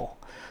group of people.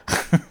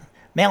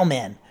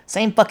 Mailmen.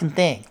 Same fucking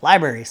thing.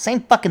 Libraries, same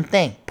fucking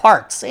thing.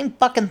 Parks, same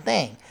fucking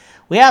thing.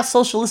 We have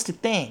socialistic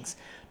things.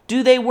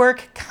 Do they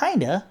work?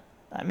 Kinda.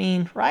 I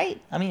mean, right?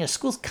 I mean,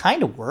 schools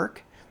kind of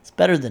work. It's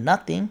better than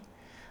nothing.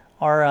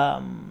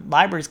 Our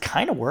libraries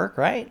kind of work,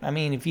 right? I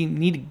mean, if you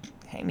need,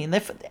 I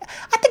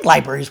think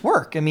libraries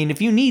work. I mean,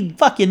 if you need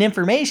fucking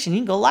information, you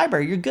can go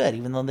library. You're good,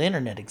 even though the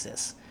internet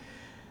exists.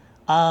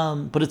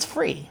 But it's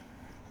free.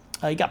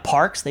 You got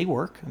parks. They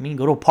work. I mean, you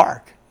go to a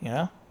park, you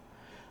know?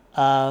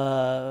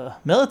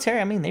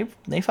 Military, I mean,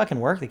 they fucking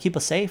work. They keep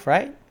us safe,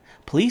 right?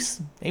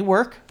 Police, they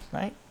work,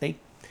 right? They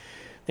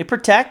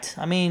protect.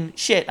 I mean,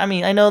 shit. I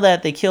mean, I know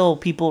that they kill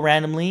people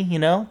randomly, you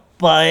know,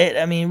 but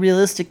I mean,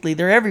 realistically,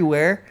 they're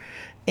everywhere.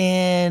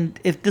 And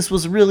if this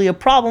was really a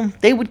problem,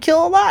 they would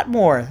kill a lot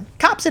more.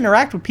 Cops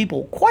interact with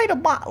people quite a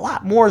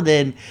lot more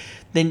than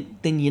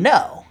you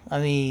know.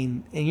 I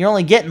mean, and you're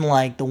only getting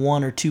like the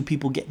 1 or 2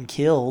 people getting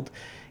killed,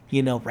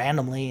 you know,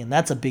 randomly, and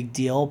that's a big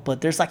deal.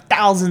 But there's like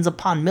thousands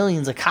upon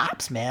millions of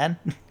cops, man.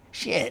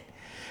 Shit.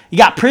 You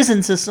got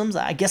prison systems.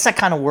 I guess that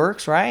kind of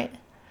works, right?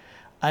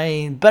 I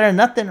mean, better than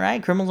nothing,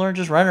 right? Criminals aren't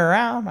just running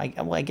around.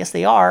 I guess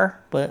they are,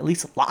 but at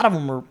least a lot of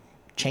them are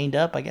chained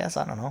up, I guess.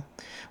 I don't know.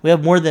 We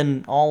have more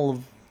than all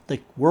of the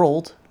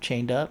world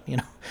chained up, you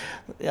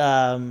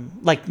know.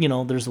 Like, you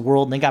know, there's the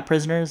world and they got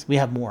prisoners. We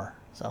have more.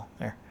 So,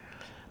 there.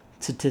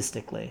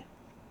 Statistically.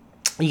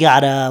 You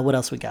got, what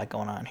else we got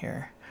going on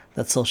here?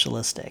 That's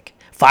socialistic.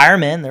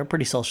 Firemen, they're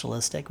pretty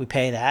socialistic. We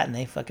pay that, and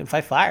they fucking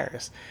fight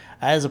fires.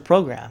 That is a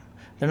program.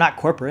 They're not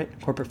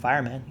corporate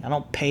firemen. I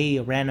don't pay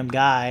a random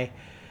guy,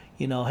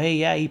 you know, hey,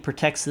 yeah, he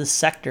protects this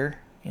sector,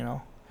 you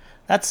know.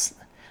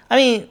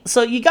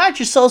 So you got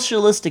your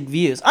socialistic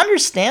views.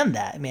 Understand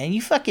that, man.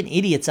 You fucking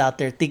idiots out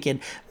there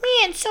thinking,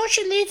 man,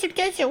 socialism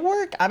doesn't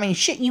work. I mean,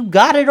 shit, you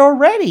got it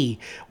already.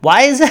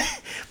 Why is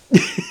that?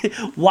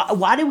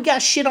 Why do we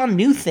got shit on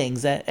new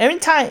things? That every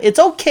time, it's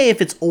okay if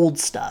it's old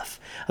stuff.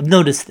 I've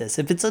noticed this.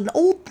 If it's an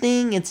old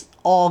thing, it's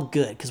all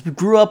good because we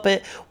grew up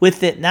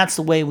with it, and that's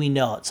the way we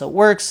know it. So it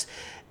works,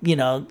 you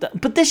know.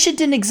 But this shit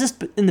didn't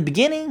exist in the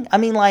beginning. I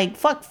mean, like,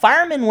 fuck,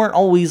 firemen weren't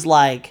always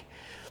like,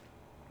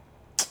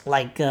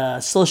 like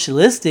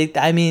socialistic.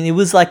 I mean, it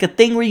was like a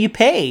thing where you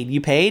paid,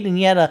 and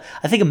you had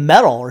I think a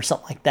medal or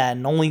something like that,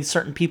 and only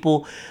certain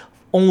people,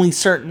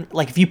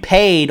 like if you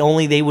paid,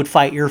 only they would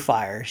fight your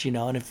fires,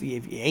 and if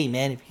hey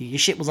man, if your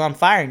shit was on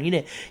fire and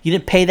you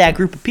didn't pay that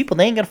group of people,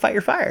 they ain't gonna fight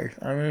your fires.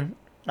 I mean,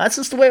 that's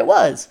just the way it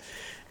was.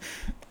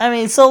 I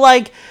mean, so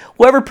like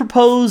whoever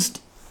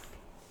proposed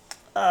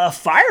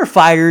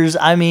firefighters,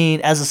 I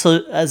mean, as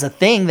a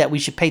thing that we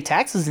should pay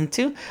taxes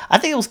into, I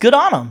think it was good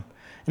on them.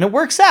 And it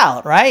works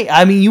out, right?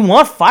 I mean, you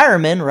want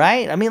firemen,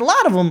 right? I mean, a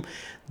lot of them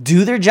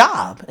do their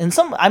job. And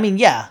some, I mean,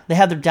 yeah, they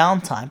have their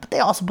downtime, but they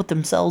also put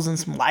themselves in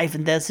some life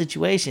and death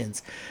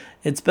situations.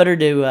 It's better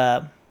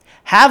to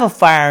have a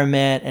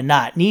fireman and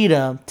not need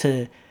them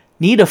to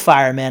need a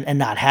fireman and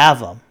not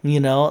have them. I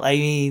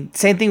mean,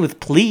 same thing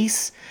with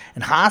police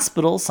and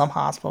hospitals. Some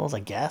hospitals, I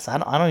guess. I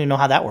don't even know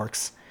how that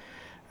works.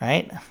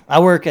 Right?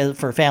 I work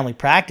for family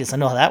practice. I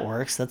know how that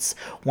works. That's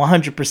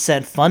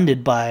 100%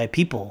 funded by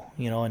people,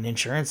 and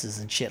insurances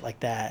and shit like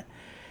that.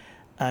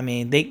 I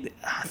mean,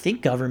 I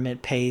think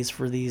government pays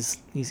for these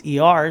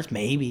ERs,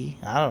 maybe.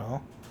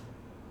 I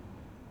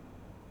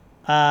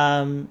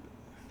don't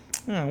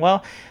know.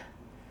 Well,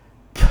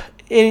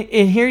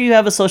 in here you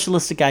have a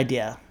socialistic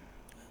idea.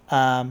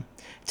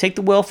 Take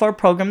the welfare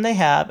program they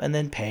have and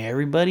then pay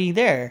everybody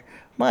their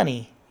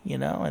money,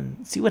 and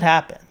see what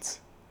happens.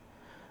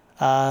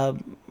 I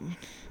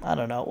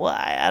don't know. Well,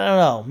 I don't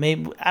know.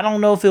 Maybe I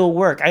don't know if it'll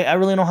work. I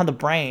really don't have the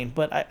brain,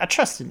 but I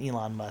trust in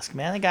Elon Musk,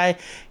 man. The guy,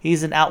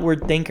 he's an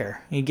outward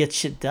thinker. He gets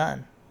shit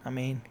done. I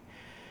mean,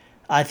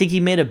 I think he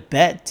made a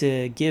bet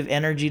to give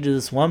energy to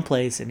this one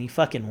place, and he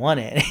fucking won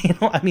it.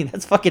 I mean,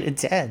 that's fucking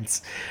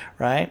intense,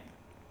 right?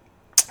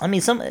 I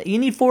mean, you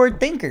need forward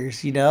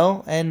thinkers,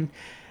 and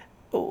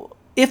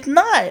if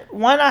not,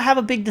 why not have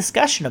a big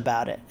discussion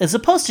about it as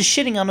opposed to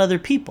shitting on other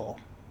people?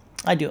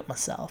 I do it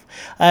myself.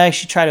 I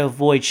actually try to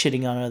avoid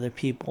shitting on other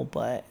people,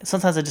 but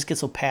sometimes I just get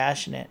so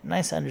passionate, and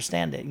I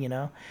understand it,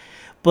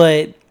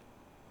 But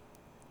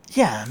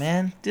yeah,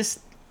 man, the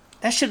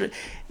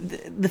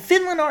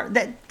Finland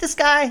this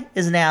guy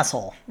is an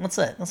asshole. That's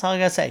it. That's all I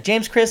gotta say.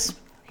 James Chris,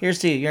 here's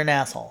to you. You're an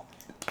asshole.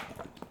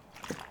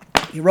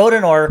 You wrote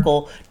an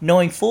article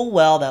knowing full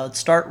well that would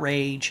start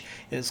rage.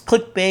 It was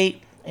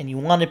clickbait, and you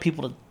wanted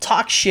people to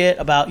talk shit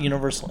about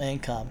universal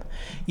income.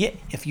 Yeah,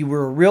 if you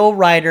were a real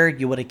writer,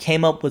 you would have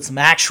came up with some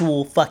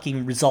actual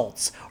fucking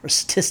results or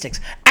statistics,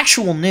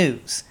 actual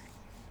news.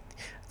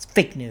 It's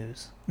fake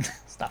news.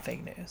 It's not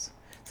fake news.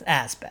 It's an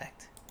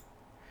aspect.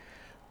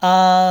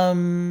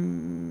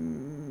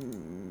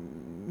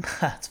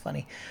 That's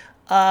funny.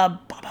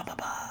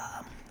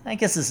 I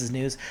guess this is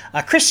news.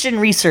 A Christian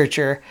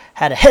researcher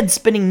had a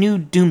head-spinning new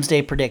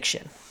doomsday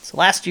prediction. So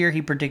last year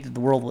he predicted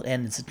the world would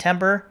end in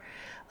September.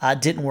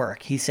 Didn't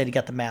work. He said he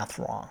got the math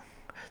wrong.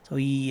 So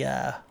he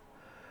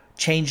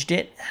changed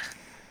it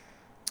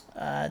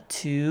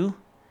to...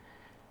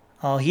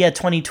 Oh, he had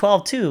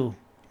 2012 too.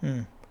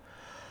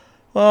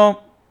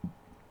 Well,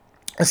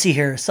 let's see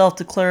here.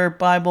 Self-declared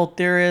Bible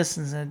theorist,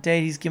 and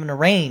today he's given a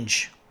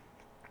range.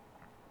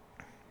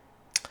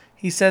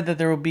 He said that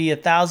there will be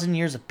 1,000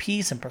 years of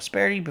peace and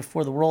prosperity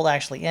before the world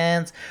actually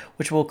ends,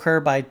 which will occur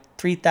by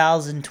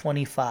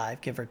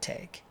 3025, give or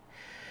take.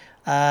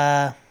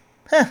 So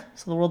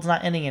the world's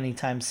not ending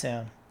anytime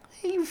soon.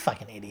 You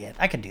fucking idiot.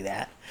 I can do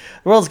that.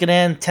 The world's going to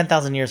end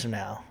 10,000 years from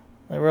now.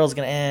 The world's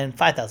going to end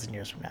 5,000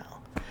 years from now.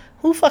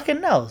 Who fucking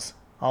knows?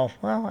 Oh,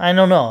 well, I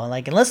don't know.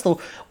 Like, unless the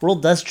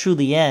world does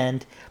truly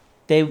end,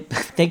 they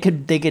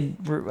could get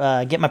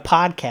my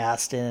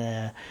podcast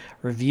and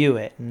review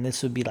it. And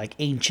this would be like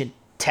ancient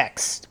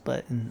text,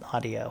 but in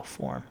audio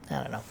form.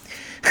 I don't know.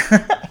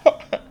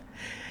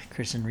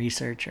 Christian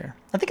researcher.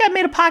 I think I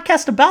made a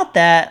podcast about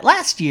that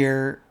last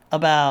year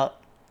about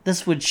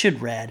this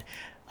should read.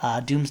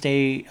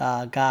 Doomsday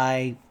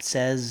guy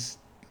says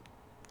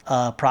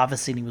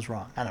prophecy and he was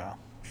wrong. I don't know.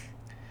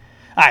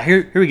 All right,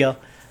 here we go.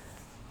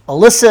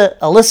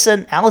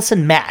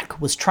 Allison Mack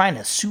was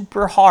trying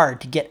super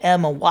hard to get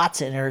Emma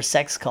Watson in her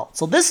sex cult.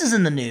 So this is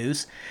in the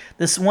news.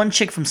 This one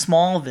chick from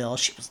Smallville,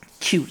 she was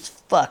cute as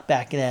fuck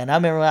back then. I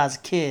remember when I was a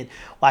kid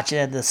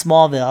watching the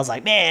Smallville. I was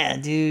like,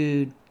 man,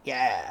 dude,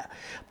 yeah.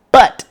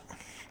 But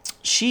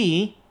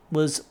she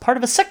was part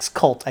of a sex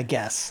cult, I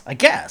guess.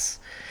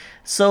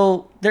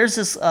 So there's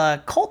this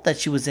cult that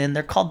she was in.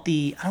 They're called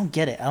I don't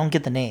get it. I don't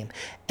get the name.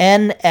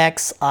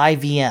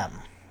 NXIVM.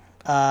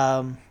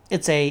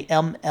 It's a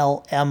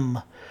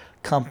MLM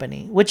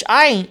company, which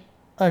I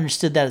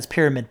understood that as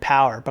pyramid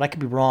power, but I could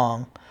be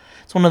wrong.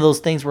 It's one of those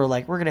things where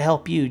like, we're going to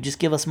help you. Just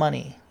give us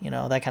money,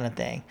 that kind of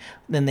thing.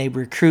 Then they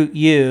recruit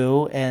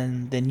you,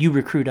 and then you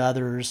recruit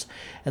others,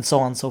 and so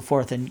on and so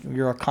forth. And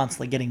you're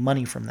constantly getting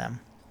money from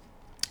them,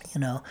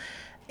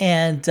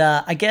 And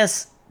I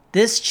guess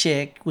this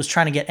chick was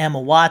trying to get Emma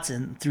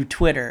Watson through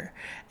Twitter,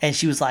 and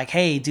she was like,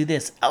 hey, do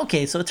this.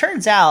 Okay, so it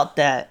turns out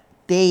that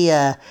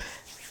they...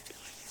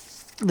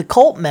 the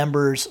cult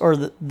members or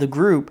the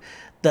group,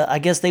 I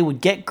guess they would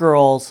get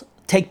girls,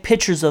 take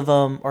pictures of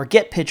them or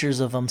get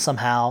pictures of them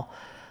somehow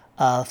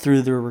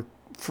through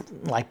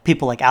like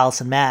people like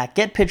Allison Mack,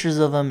 get pictures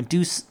of them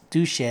and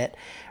do shit,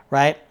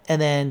 right?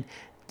 And then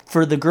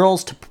for the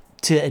girls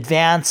to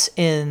advance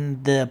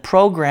in the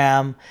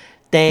program,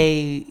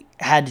 they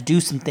had to do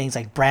some things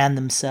like brand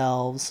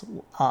themselves,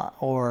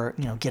 or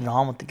get it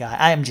on with the guy.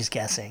 I am just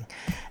guessing.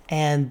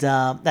 And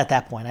at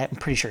that point, I'm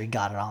pretty sure he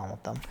got it on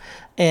with them.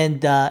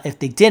 And if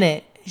they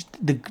didn't,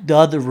 the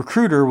other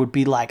recruiter would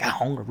be like,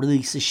 "I'm gonna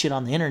release this shit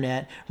on the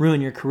internet,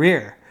 ruin your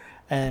career."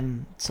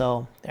 And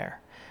so there.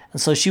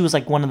 And so she was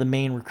like one of the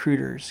main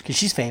recruiters because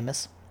she's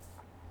famous.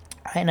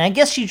 Right? And I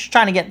guess she's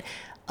trying to get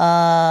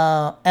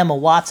Emma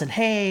Watson.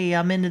 Hey,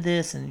 I'm into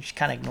this, and she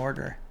kind of ignored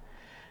her.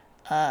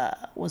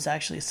 Was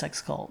actually a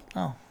sex cult.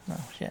 Oh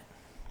shit.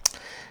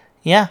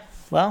 Yeah,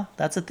 well,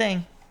 that's a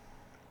thing.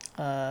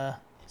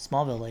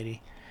 Smallville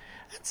lady.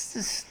 That's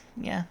just,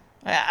 yeah.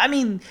 I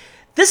mean,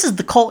 this is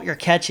the cult you're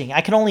catching.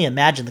 I can only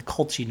imagine the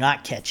cults you're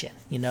not catching.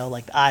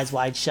 Like the eyes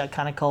wide shut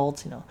kind of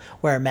cults.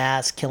 Wear a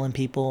mask, killing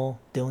people,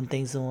 doing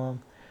things to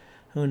them.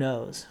 Who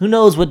knows? Who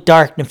knows what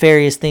dark,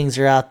 nefarious things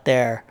are out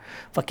there?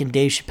 Fucking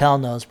Dave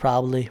Chappelle knows,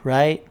 probably,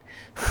 right?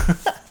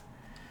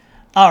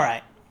 All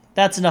right.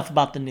 That's enough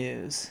about the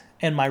news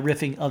and my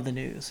riffing of the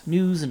news.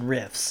 News and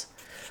riffs.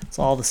 It's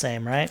all the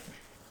same, right?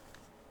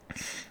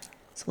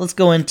 So let's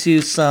go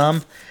into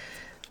some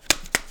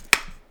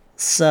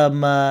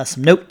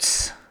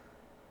notes.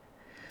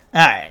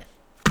 All right.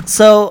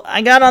 So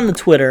I got on the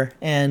Twitter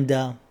and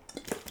I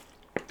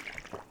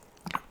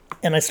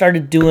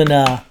started doing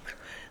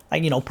promoting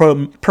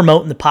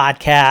the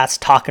podcast,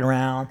 talking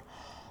around.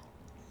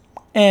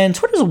 And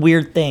Twitter's a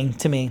weird thing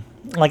to me.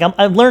 Like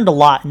I've learned a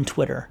lot in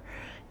Twitter.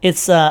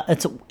 It's a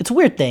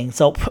weird thing.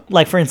 So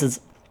like for instance,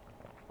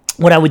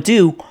 what I would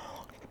do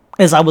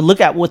is I would look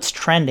at what's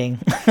trending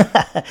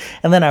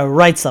and then I would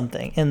write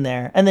something in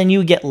there, and then you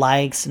would get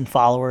likes and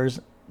followers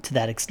to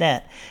that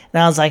extent.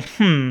 And I was like,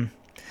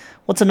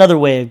 what's another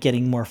way of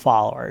getting more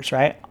followers,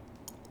 right?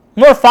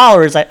 More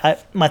followers.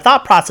 My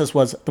thought process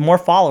was the more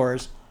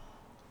followers,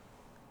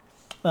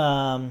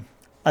 I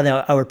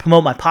would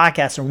promote my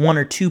podcast, and 1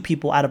 or 2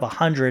 people out of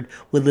 100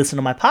 would listen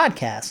to my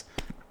podcast.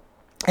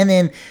 And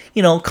then,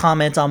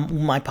 comment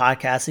on my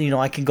podcast, and,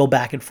 I can go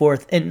back and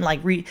forth. And, I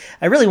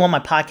really want my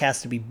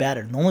podcast to be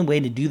better. And the only way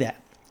to do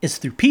that is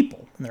through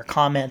people and their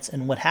comments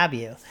and what have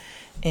you.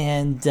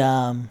 And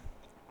so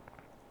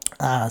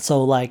I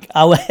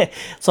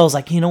was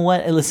like, you know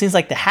what? It seems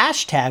like the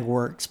hashtag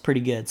works pretty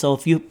good. So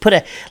if you put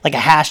a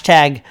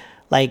hashtag,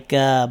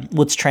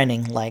 what's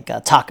trending,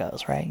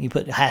 tacos, right? You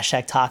put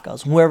hashtag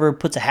tacos. Whoever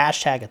puts a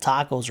hashtag of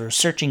tacos or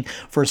searching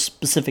for a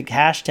specific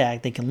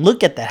hashtag, they can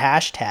look at the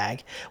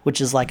hashtag,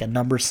 which is like a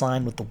number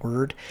sign with the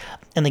word,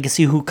 and they can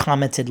see who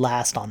commented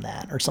last on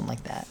that or something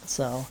like that.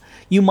 So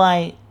you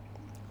might,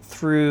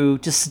 through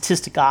just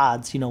statistic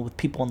odds, with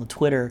people on the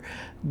Twitter,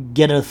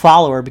 get a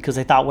follower because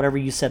they thought whatever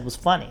you said was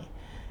funny.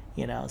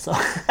 So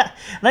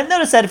and I've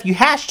noticed that if you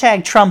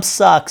hashtag Trump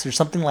sucks or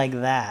something like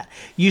that,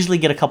 you usually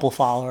get a couple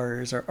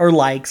followers or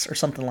likes or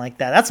something like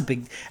that.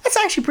 That's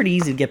actually pretty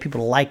easy to get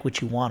people to like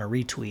what you want or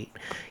retweet.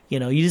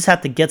 You just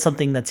have to get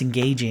something that's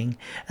engaging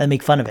and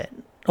make fun of it.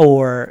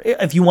 Or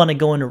if you want to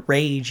go into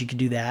rage, you can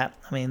do that.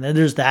 I mean,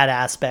 there's that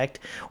aspect.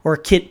 Or a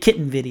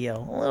kitten video.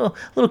 A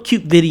little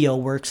cute video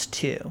works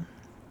too.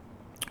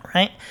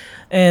 Right?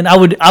 And I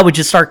would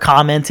just start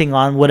commenting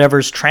on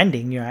whatever's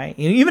trending, right?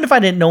 Even if I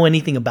didn't know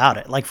anything about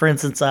it. Like, for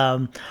instance,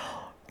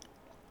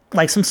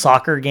 like some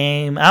soccer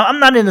game. I'm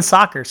not into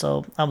soccer,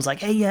 so I was like,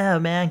 hey, yeah,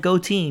 man, go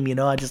team.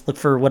 I just look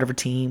for whatever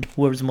team,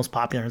 whoever's the most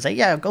popular, and say,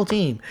 yeah, go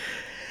team.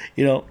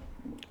 Then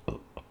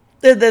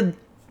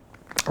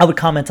I would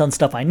comment on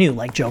stuff I knew,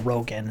 like Joe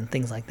Rogan and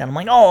things like that. I'm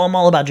like, oh, I'm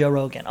all about Joe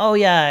Rogan. Oh,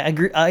 yeah,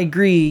 I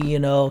agree,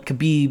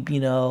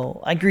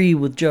 Khabib, I agree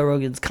with Joe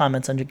Rogan's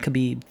comments on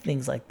Khabib,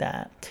 things like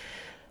that.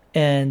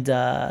 And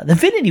the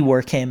Infinity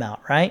War came out,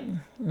 right?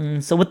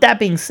 So with that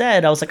being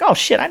said, I was like, oh,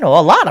 shit, I know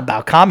a lot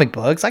about comic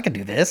books. I can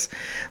do this.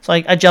 So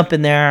I jump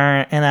in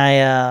there, and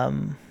I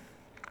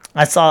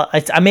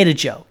made a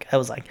joke. I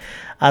was like,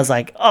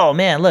 oh,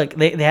 man, look,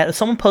 they had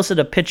someone posted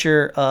a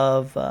picture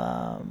of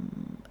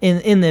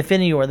in the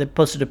Infinity War. They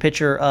posted a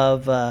picture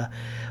of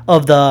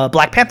the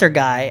Black Panther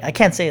guy. I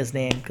can't say his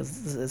name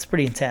because it's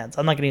pretty intense.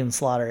 I'm not going to even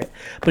slaughter it.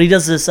 But he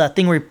does this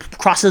thing where he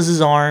crosses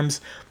his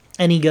arms,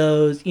 and he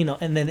goes,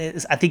 and then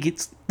I think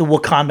it's the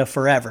Wakanda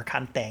Forever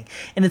kind of thing.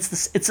 And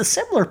it's a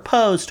similar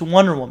pose to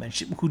Wonder Woman,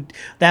 who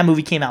that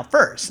movie came out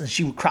first, and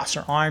she would cross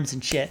her arms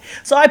and shit.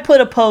 So I put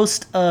a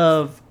post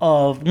of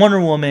Wonder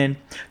Woman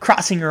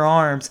crossing her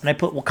arms, and I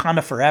put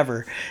Wakanda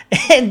Forever.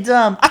 And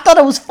I thought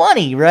it was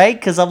funny, right?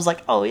 Because I was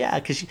like, oh yeah,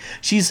 because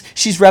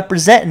she's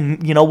representing,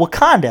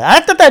 Wakanda. I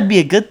thought that'd be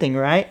a good thing,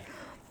 right?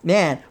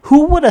 Man,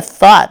 who would have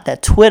thought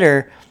that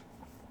Twitter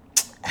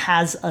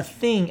has a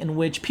thing in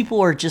which people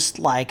are just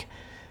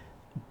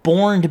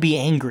born to be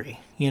angry.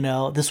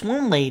 This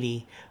one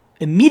lady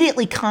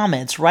immediately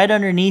comments right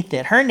underneath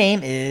it. Her name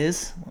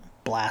is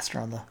Blaster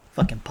on the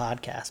fucking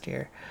podcast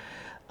here.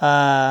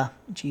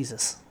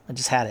 Jesus, I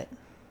just had it.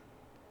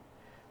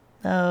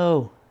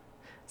 No,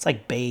 it's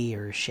like Bay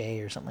or Shay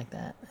or something like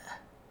that.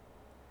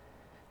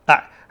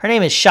 Her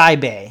name is Shy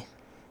Bay.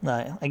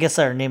 I guess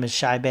her name is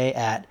Shy Bay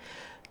at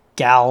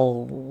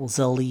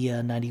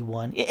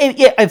Galzelia91.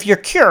 If you're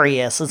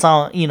curious, it's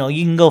on. You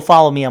can go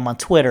follow me. I'm on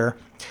Twitter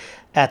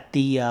at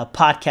the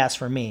podcast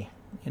for me.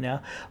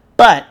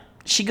 But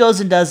she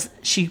goes and does.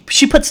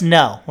 She puts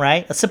no,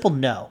 right, a simple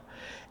no.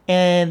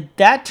 And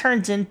that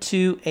turns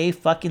into a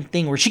fucking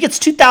thing where she gets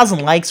 2,000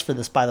 likes for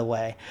this, by the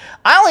way.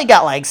 I only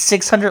got like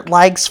 600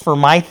 likes for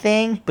my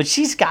thing, but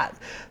she's got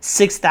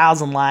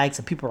 6,000 likes,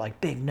 and people are like,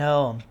 big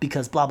no,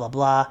 because blah, blah,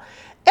 blah.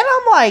 And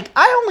I'm like,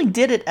 I only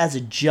did it as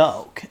a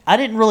joke. I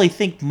didn't really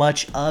think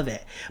much of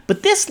it.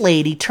 But this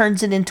lady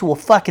turns it into a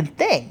fucking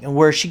thing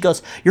where she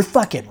goes, you're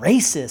fucking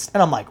racist.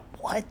 And I'm like,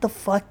 what the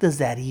fuck does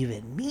that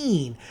even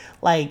mean?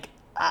 Like,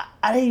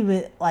 I didn't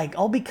even, like,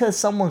 all because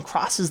someone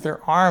crosses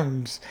their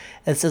arms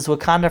and says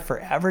Wakanda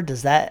forever,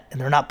 does that, and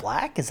they're not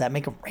black, does that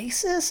make them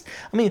racist?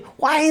 I mean,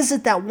 why is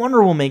it that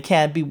Wonder Woman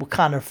can't be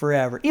Wakanda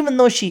forever? Even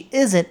though she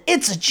isn't,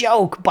 it's a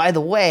joke, by the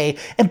way,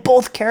 and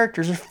both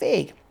characters are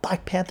fake.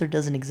 Black Panther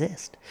doesn't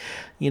exist.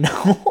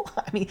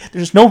 I mean,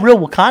 there's no real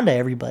Wakanda,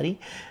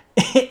 everybody.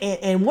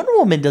 And Wonder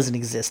Woman doesn't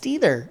exist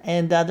either.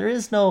 And there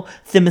is no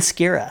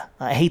Themyscira.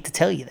 I hate to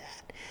tell you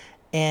that.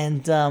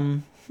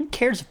 And, who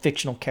cares if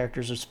fictional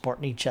characters are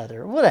supporting each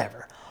other?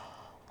 Whatever.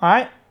 All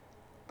right.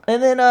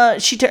 And then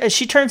she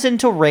turns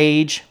into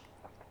rage.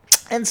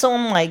 And so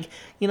I'm like,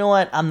 you know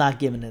what? I'm not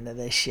giving into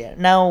this shit.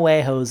 No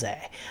way,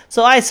 Jose.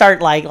 So I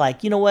start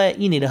like, you know what?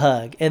 You need a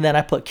hug. And then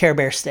I put Care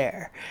Bear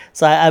stare.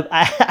 So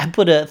I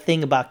put a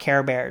thing about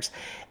Care Bears.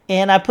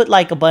 And I put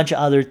like a bunch of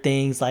other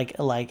things like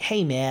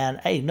hey man,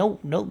 hey,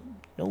 no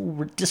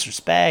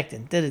disrespect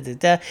and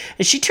da-da-da-da.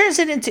 And she turns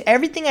it into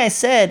everything I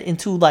said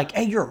into like,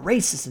 hey, you're a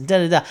racist and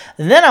da-da-da.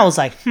 And then I was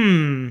like,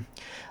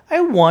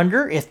 I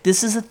wonder if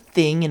this is a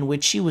thing in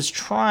which she was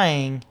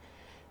trying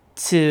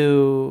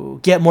to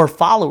get more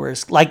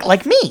followers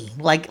like me,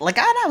 like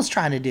I was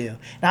trying to do.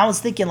 And I was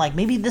thinking like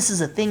maybe this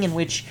is a thing in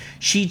which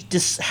she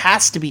just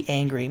has to be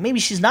angry. Maybe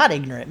she's not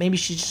ignorant. Maybe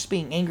she's just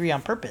being angry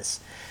on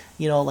purpose.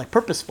 Like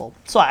purposeful.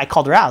 So I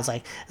called her out. I was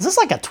like, is this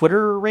like a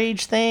Twitter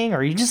rage thing? Or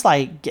are you just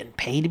like getting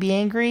paid to be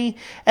angry?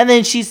 And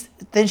then she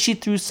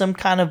threw some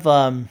kind of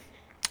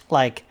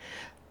like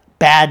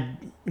bad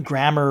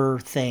grammar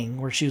thing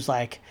where she was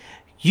like,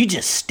 you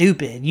just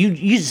stupid. You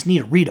just need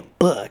to read a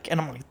book. And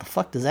I'm like, the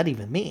fuck does that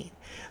even mean?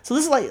 So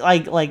this is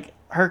like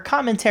her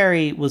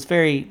commentary was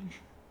very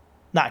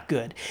not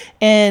good.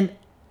 And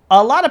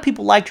a lot of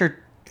people liked her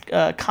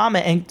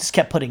comment and just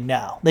kept putting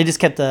no. They just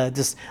kept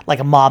just like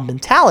a mob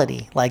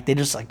mentality, like they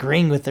just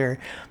agreeing with her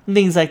and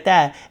things like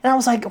that. And I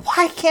was like,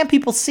 why can't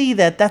people see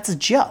that that's a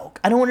joke?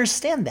 I don't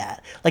understand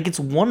that. Like, it's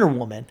Wonder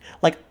Woman.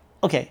 Like,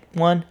 okay,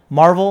 one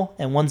Marvel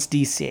and one's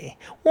DC.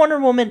 Wonder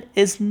Woman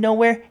is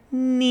nowhere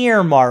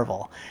near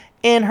Marvel,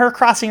 and her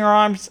crossing her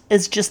arms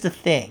is just a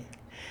thing.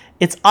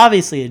 It's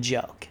obviously a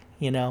joke.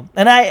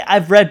 And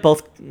I've read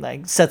both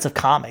like sets of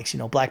comics,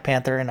 Black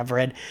Panther, and I've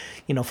read,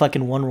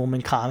 fucking Wonder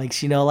Woman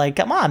comics, like,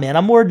 come on, man,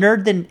 I'm more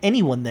nerd than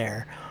anyone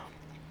there.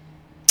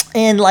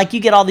 And like, you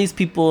get all these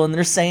people and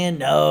they're saying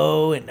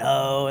no and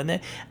no, and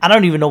then I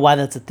don't even know why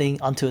that's a thing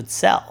unto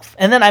itself.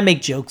 And then I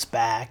make jokes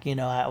back,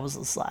 I was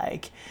just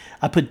like,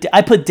 I put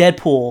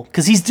Deadpool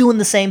because he's doing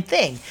the same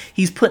thing.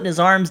 He's putting his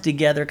arms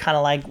together, kind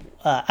of like,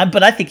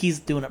 but I think he's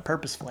doing it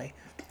purposefully.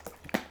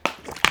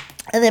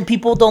 And then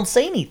people don't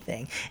say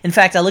anything. In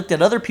fact, I looked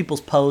at other people's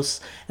posts,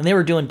 and they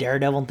were doing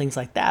Daredevil and things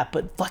like that.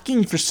 But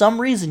fucking, for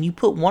some reason, you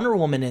put Wonder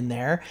Woman in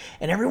there,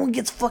 and everyone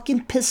gets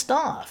fucking pissed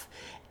off.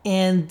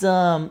 And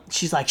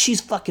she's like,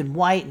 she's fucking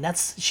white, and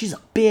she's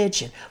a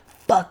bitch, and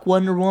fuck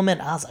Wonder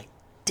Woman. I was like,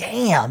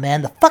 damn,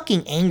 man, the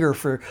fucking anger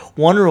for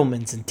Wonder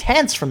Woman's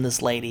intense from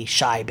this lady,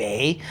 Shy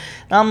Bay.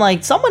 And I'm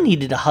like, someone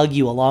needed to hug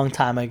you a long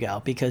time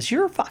ago, because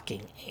you're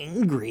fucking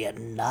angry at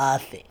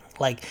nothing.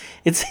 Like,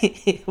 it's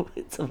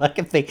a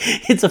fucking fake.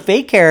 It's a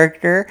fake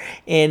character,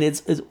 and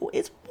it's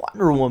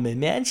Wonder Woman,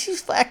 man.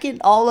 She's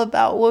fucking all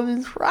about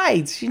women's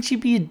rights. Shouldn't she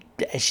be?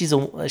 She's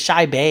a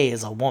Shy Bay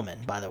is a woman,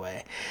 by the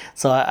way.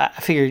 So I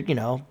figured,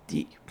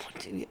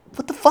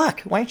 what the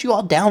fuck? Why aren't you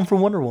all down for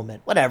Wonder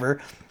Woman?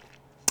 Whatever.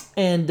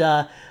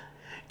 And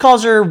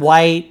calls her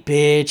white,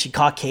 bitch, and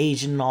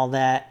Caucasian and all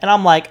that. And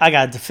I'm like, I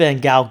gotta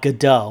defend Gal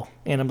Gadot.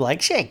 And I'm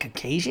like, she ain't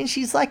Caucasian.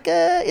 She's like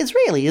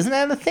Israeli. Isn't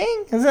that a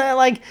thing? Isn't that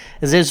like,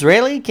 is it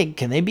Israeli?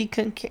 Can they be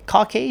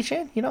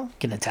Caucasian?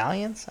 Can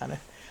Italians?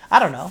 I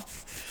don't know.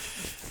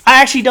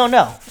 I actually don't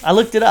know. I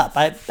looked it up.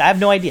 I have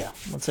no idea.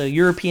 It's a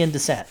European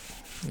descent.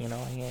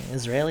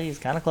 Israeli is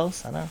kind of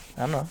close. I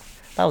don't know.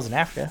 That was in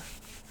Africa.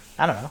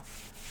 I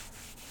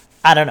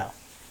don't know.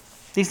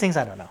 These things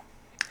I don't know.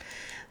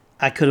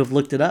 I could have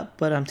looked it up,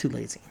 but I'm too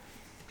lazy.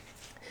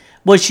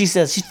 Well, she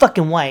says she's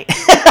fucking white.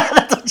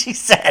 That's what she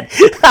said.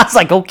 I was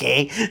like,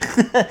 okay.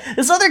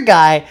 This other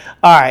guy,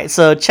 all right,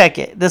 so check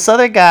it. This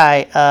other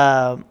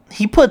guy,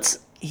 he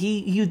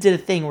did a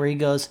thing where he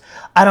goes,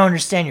 I don't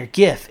understand your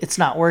GIF. It's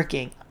not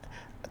working.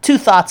 Two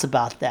thoughts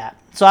about that.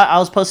 So I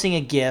was posting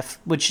a GIF,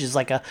 which is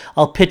like a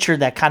picture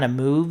that kind of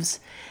moves.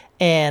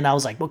 And I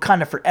was like,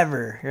 Wakanda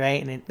forever,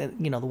 right? And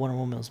the Wonder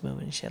Woman was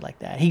moving and shit like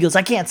that. He goes,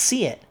 I can't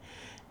see it.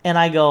 And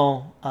I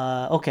go,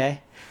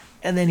 okay.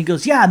 And then he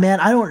goes, yeah, man,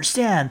 I don't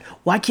understand.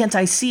 Why can't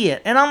I see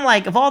it? And I'm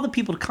like, of all the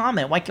people to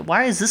comment,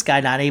 why is this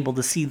guy not able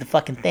to see the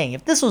fucking thing?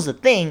 If this was a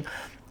thing,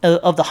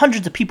 of the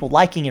hundreds of people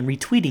liking and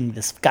retweeting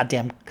this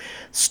goddamn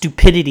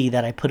stupidity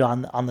that I put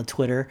on the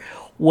Twitter,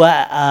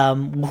 why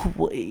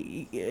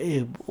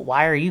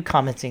are you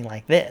commenting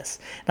like this?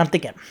 And I'm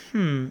thinking,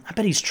 I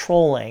bet he's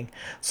trolling.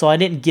 So I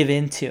didn't give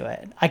into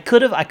it. I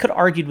could have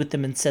argued with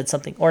him and said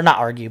something, or not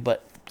argue,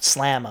 but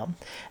slam him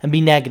and be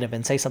negative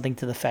and say something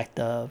to the effect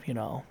of,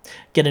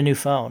 get a new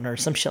phone or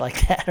some shit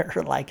like that,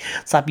 or like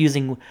stop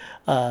using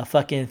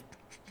fucking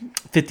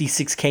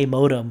 56k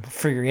modem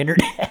for your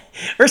internet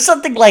or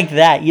something like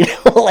that.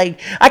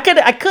 Like I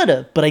could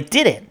have, but I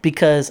didn't,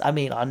 because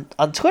on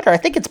Twitter I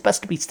think it's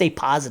best to stay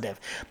positive,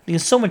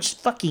 because so much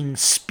fucking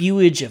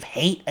spewage of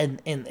hate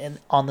and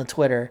on the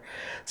Twitter.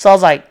 So I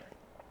was like,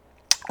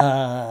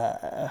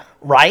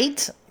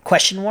 right?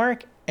 Question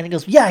mark. And he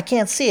goes, yeah, I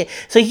can't see it.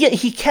 So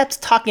he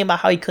kept talking about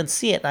how he couldn't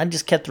see it, and I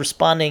just kept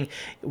responding,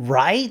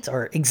 right,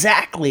 or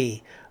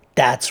exactly,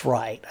 that's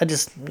right. I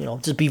just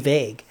be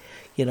vague.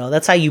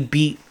 That's how you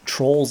beat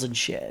trolls and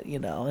shit,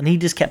 and he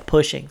just kept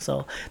pushing.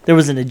 So there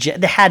was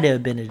there had to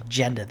have been an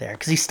agenda there,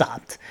 because he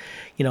stopped,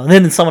 and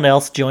then someone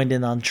else joined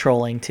in on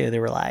trolling too. They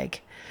were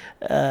like,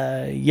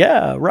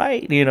 yeah,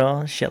 right,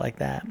 shit like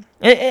that.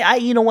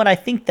 I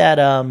think that,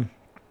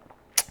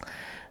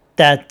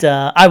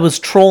 I was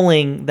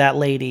trolling that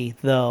lady,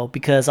 though,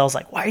 because I was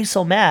like, why are you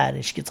so mad?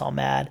 And she gets all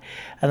mad.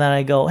 And then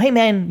I go, hey,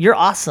 man, you're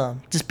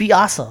awesome. Just be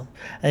awesome.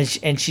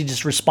 And she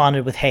just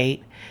responded with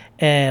hate.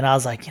 And I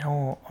was like,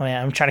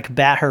 I'm trying to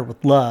combat her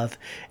with love,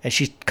 and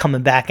she's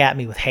coming back at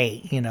me with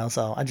hate,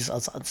 so I'll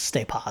just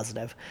stay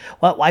positive.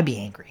 Why be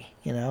angry,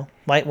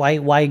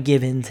 Why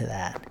give in to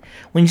that?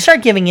 When you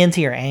start giving in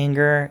to your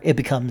anger, it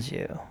becomes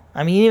you.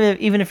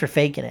 Even if you're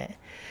faking it,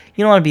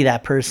 you don't want to be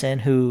that person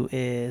who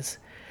is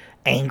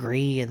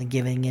angry and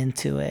giving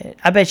into it.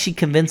 I bet she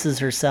convinces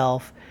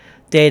herself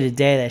day to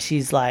day that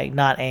she's like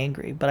not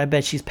angry, but I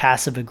bet she's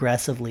passive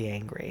aggressively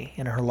angry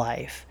in her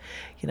life,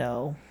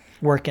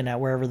 working at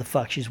wherever the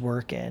fuck she's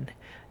working,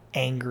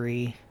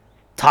 angry,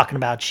 talking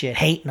about shit,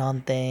 hating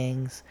on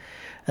things,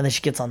 and then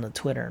she gets on the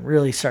Twitter and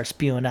really starts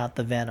spewing out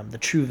the venom, the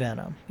true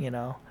venom.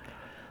 If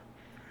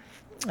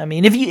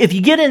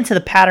you get into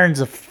the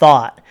patterns of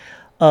thought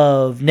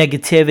of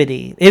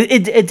negativity,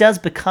 it does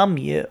become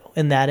you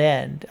in that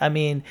end.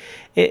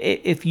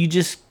 If you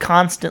just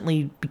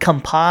constantly become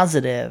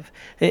positive,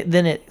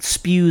 then it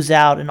spews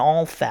out in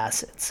all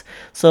facets.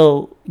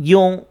 So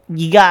you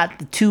got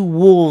the two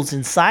wolves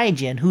inside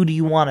you, and who do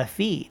you want to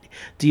feed?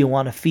 Do you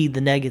want to feed the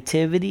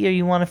negativity, or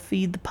you want to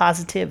feed the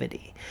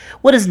positivity?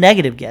 What does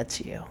negative get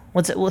you?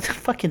 What the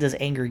fucking does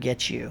anger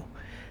get you?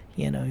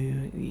 You're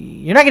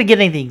not gonna get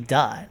anything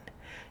done.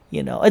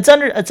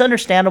 It's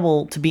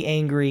understandable to be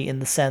angry in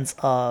the sense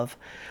of,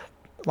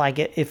 like,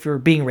 if you're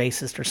being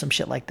racist or some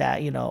shit like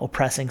that,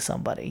 oppressing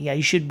somebody. Yeah,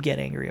 you should get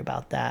angry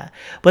about that.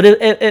 But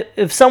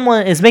if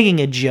someone is making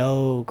a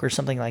joke or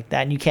something like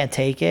that and you can't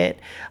take it,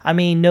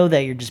 know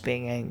that you're just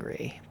being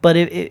angry. But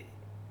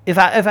if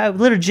I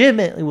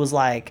legitimately was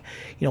like,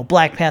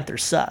 Black Panther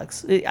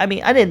sucks.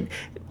 I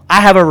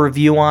have a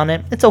review on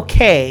it. It's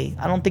okay.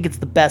 I don't think it's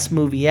the best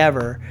movie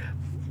ever,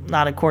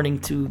 not according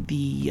to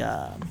the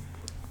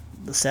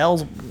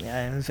sales.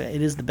 Yeah,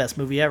 it is the best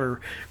movie ever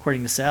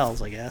according to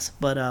sales, I guess.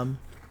 But I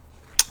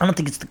don't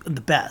think it's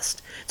the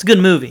best. It's a good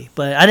movie,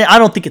 but I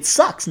don't think it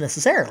sucks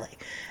necessarily.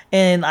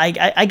 And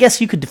I guess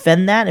you could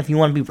defend that if you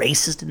want to be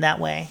racist in that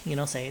way.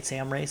 Say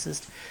I'm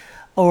racist.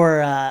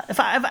 Or if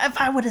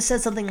I would have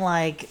said something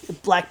like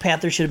Black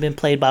Panther should have been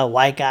played by a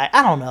white guy,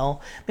 I don't know.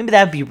 Maybe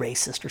that would be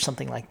racist or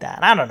something like that.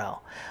 I don't know.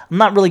 I'm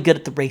not really good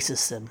at the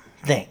racism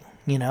thing,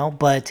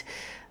 But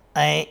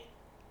it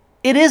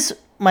is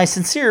my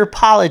sincere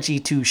apology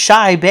to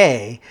Shy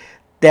Bay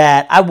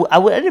that I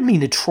didn't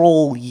mean to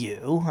troll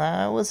you.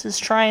 I was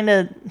just trying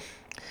to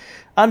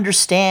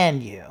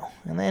understand you,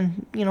 and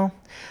then,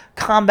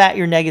 combat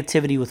your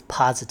negativity with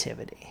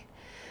positivity.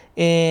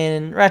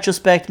 In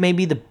retrospect,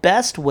 maybe the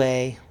best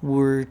way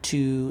were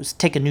to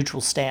take a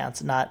neutral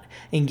stance and not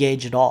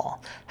engage at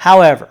all.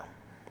 However,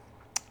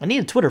 I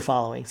need a Twitter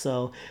following,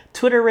 so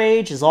Twitter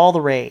rage is all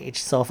the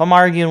rage. So if I'm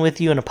arguing with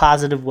you in a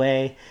positive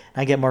way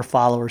and I get more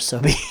followers, so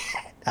be it.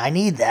 I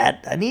need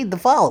that. I need the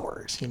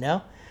followers,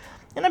 And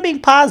I'm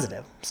being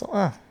positive. So,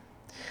 and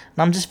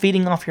I'm just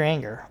feeding off your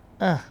anger.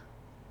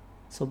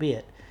 So be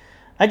it.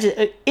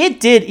 It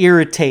did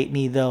irritate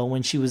me, though,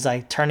 when she was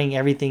like turning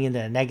everything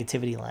into a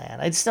negativity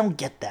land. I just don't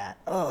get that.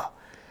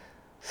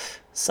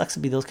 Sucks to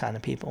be those kind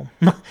of people.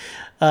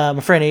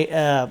 My friend,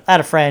 I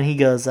had a friend. He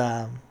goes,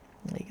 I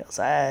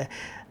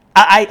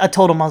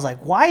told him, I was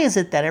like, why is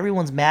it that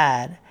everyone's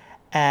mad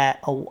at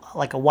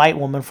a white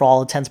woman for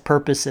all intents and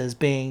purposes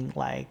being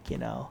like,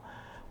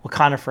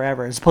 Wakanda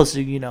forever, as opposed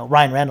to,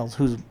 Ryan Reynolds,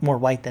 who's more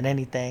white than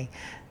anything,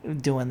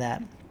 doing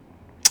that.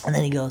 And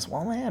then he goes,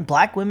 well, man,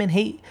 black women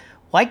hate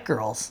white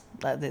girls.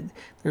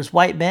 There's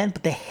white men,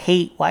 but they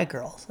hate white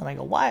girls. And I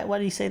go, why? Why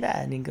do you say that?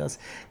 And he goes,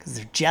 because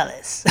they're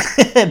jealous,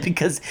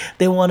 because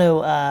they want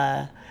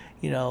to,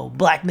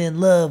 black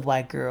men love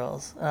white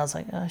girls. And I was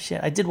like, oh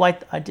shit. I did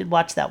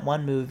watch that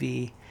one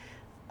movie.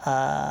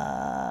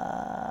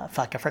 I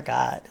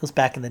forgot. It was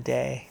back in the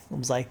day. It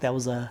was like it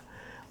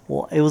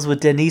was with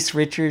Denise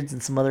Richards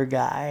and some other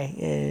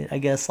guy. I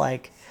guess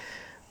like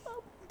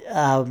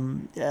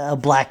a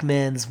black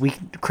men's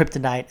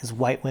kryptonite is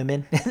white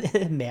women,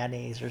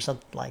 mayonnaise or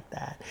something like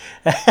that.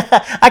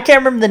 I can't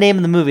remember the name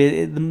of the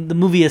movie. The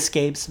movie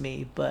escapes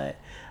me, but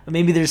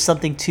maybe there's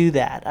something to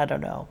that. I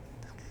don't know.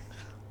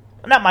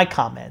 Not my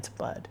comment,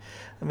 but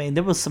I mean,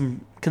 there was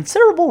some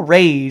considerable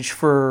rage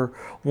for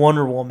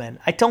Wonder Woman.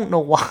 I don't know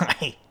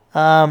why.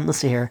 Let's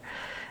see here.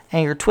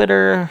 Anger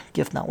Twitter,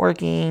 gift not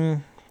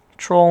working,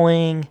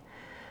 trolling,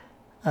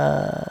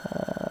 Conor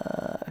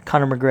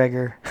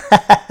McGregor.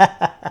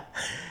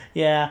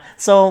 Yeah.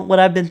 So what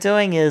I've been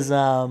doing is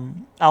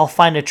I'll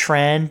find a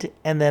trend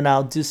and then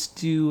I'll just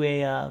do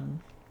a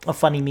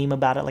funny meme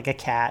about it, like a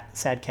cat,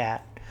 sad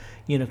cat,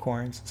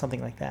 unicorns, something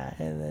like that.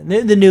 And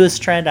then the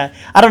newest trend, I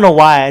don't know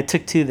why I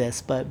took to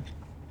this, but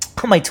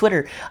on my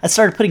Twitter I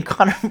started putting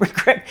Conor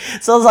McGregor.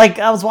 So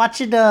I was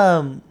watching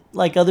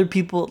like other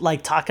people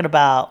like talking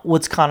about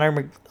what's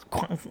Conor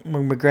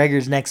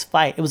McGregor's next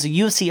fight. It was a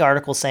UFC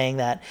article saying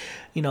that,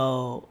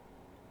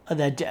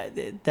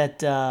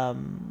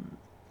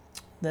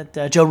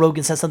 that Joe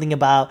Rogan said something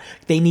about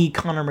they need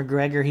Conor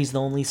McGregor. He's the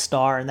only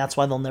star, and that's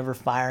why they'll never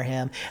fire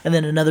him. And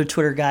then another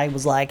Twitter guy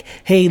was like,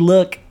 hey,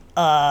 look,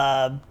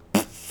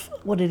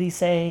 what did he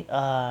say?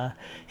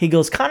 He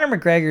goes, Conor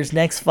McGregor's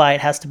next fight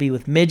has to be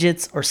with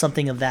midgets or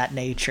something of that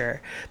nature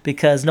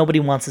because nobody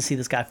wants to see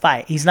this guy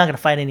fight. He's not going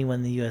to fight anyone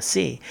in the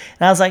UFC.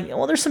 And I was like,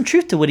 well, there's some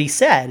truth to what he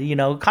said.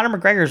 Conor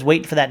McGregor's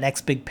waiting for that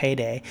next big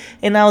payday.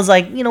 And I was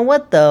like, you know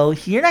what, though?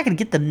 You're not going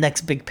to get the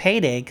next big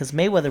payday because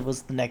Mayweather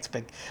was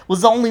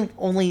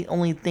the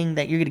only thing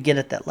that you're going to get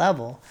at that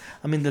level.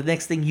 I mean, the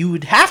next thing you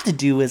would have to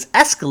do is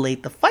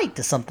escalate the fight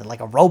to something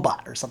like a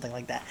robot or something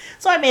like that.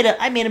 So I made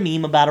a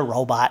meme about a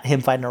robot, him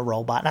fighting a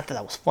robot. Not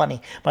that was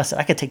funny, but I said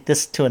I could take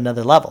this to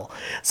another level.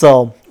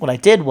 So what I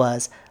did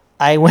was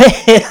I went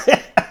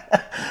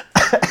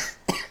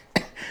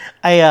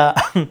I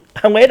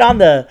went on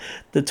the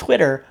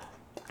Twitter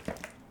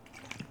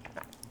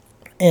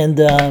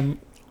and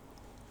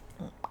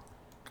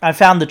I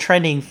found the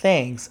trending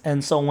things.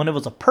 And so when it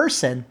was a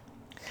person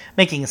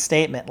making a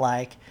statement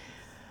like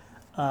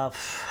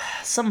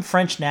some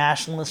French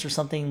nationalist or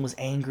something was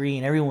angry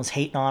and everyone was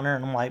hating on her,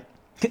 and I'm like,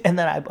 and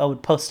then I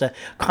would post a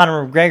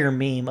Conor McGregor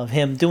meme of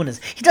him doing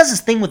he does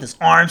this thing with his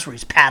arms where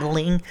he's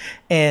paddling,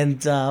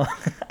 and I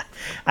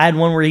had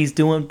one where he's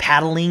doing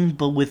paddling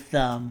but with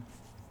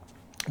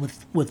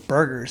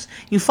burgers.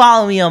 You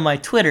follow me on my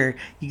Twitter,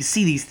 you can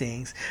see these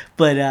things,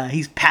 but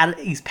he's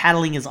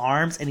paddling his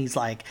arms and he's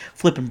like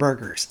flipping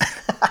burgers.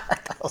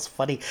 That was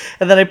funny.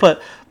 And then I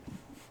put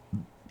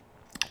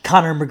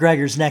Conor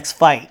McGregor's next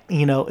fight,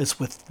 is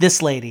with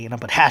this lady, and I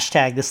put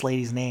hashtag this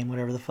lady's name,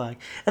 whatever the fuck.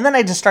 And then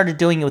I just started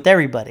doing it with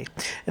everybody.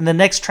 And the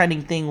next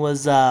trending thing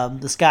was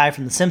this guy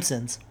from The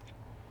Simpsons.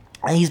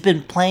 And he's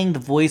been playing the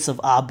voice of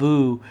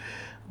Abu,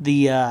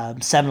 the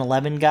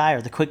 7-Eleven guy,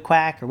 or the Quick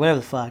Quack, or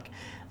whatever the fuck,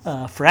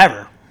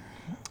 forever.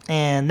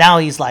 And now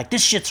he's like,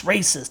 this shit's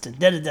racist, and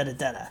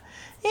da-da-da-da-da.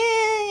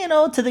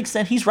 And, to the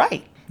extent he's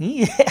right.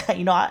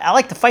 I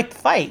like to fight the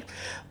fight.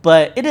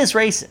 But it is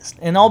racist.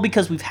 And all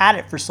because we've had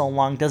it for so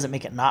long doesn't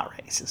make it not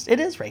racist. It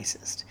is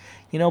racist.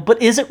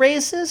 But is it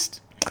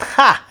racist?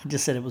 Ha! I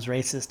just said it was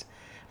racist.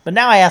 But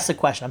now I ask the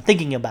question. I'm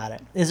thinking about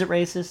it. Is it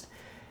racist?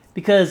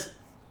 Because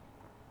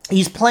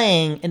he's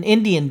playing an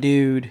Indian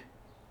dude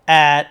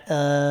at,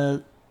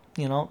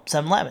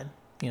 7-Eleven,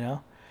 I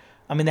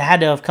mean, they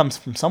had to have come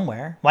from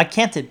somewhere. Why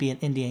can't it be an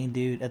Indian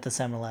dude at the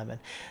 7-Eleven?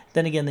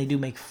 Then again, they do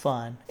make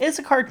fun. It's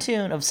a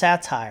cartoon of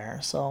satire,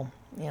 so...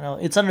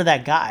 it's under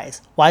that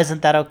guise. Why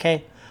isn't that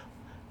okay?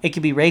 It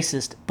could be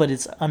racist, but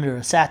it's under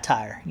a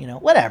satire,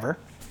 whatever.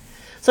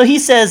 So he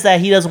says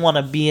that he doesn't want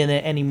to be in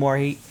it anymore.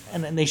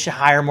 And they should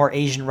hire more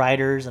Asian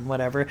writers and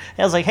whatever. And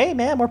I was like, hey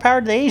man, more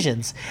power to the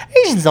Asians.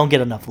 Asians don't get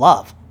enough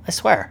love. I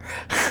swear.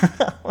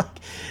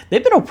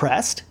 They've been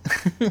oppressed,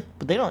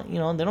 but they don't,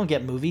 they don't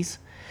get movies.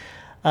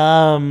 They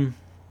don't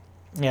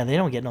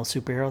get no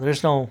superhero.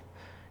 There's no,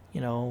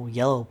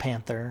 Yellow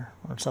Panther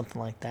or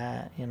something like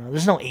that.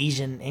 There's no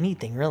Asian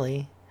anything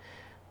really.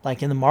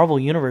 Like in the Marvel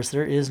universe,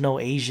 there is no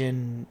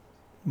Asian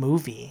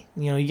movie.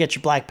 You get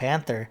your Black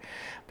Panther,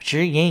 but you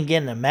ain't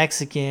getting a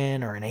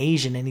Mexican or an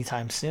Asian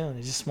anytime soon.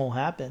 It just won't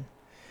happen.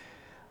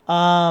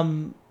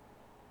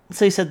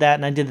 So he said that,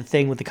 and I did the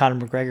thing with the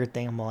Conor McGregor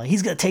thing. I'm like,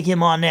 he's gonna take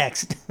him on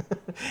next.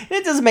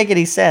 It doesn't make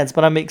any sense,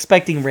 but I'm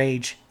expecting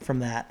rage from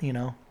that.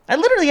 I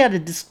literally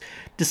had to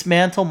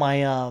dismantle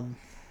my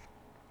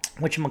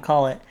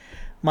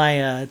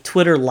my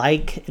Twitter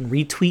like and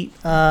retweet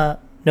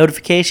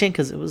notification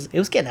because it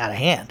was getting out of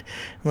hand.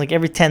 Like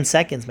every 10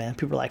 seconds, man,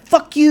 people were like,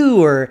 fuck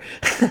you, or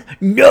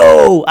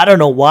no. I don't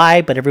know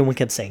why, but everyone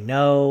kept saying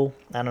no.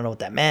 I don't know what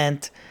that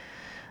meant.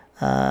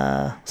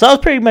 So I was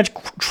pretty much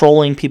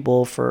trolling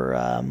people for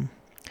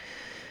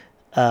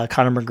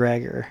Conor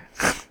McGregor.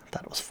 I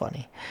thought it was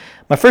funny.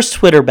 My first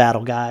Twitter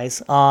battle,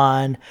 guys,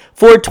 on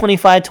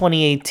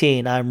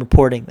 4/25/2018. I'm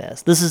reporting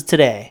this. This is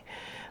today.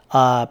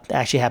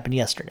 Actually happened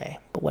yesterday,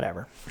 but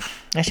whatever.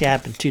 Actually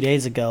happened 2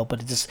 days ago,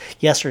 but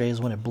yesterday is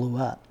when it blew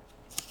up.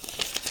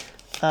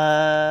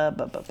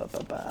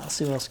 Let's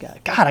see what else I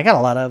got. God, I got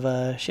a lot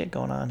of shit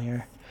going on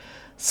here.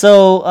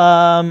 So,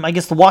 I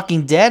guess The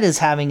Walking Dead is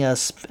having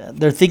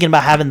they're thinking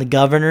about having the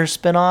Governor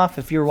spinoff.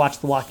 If you ever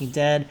watched The Walking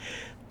Dead,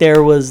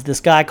 there was this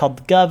guy called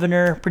the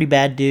Governor, pretty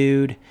bad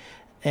dude,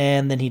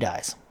 and then he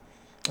dies.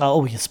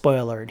 Oh, spoiler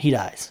alert, he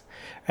dies.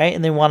 Right?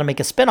 And they want to make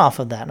a spinoff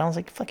of that. And I was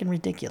like, fucking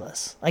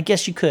ridiculous. I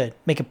guess you could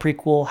make a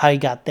prequel, how he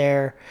got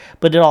there,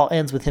 but it all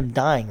ends with him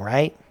dying,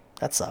 right?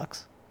 That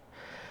sucks.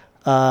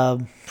 I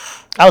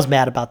was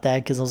mad about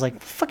that because I was like,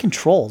 fucking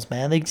trolls,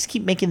 man. They just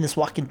keep making this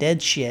Walking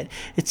Dead shit.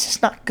 It's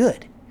just not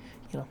good.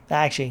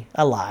 Actually,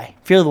 I lie.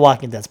 Fear of the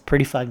Walking Dead's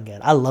pretty fucking good.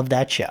 I love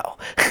that show.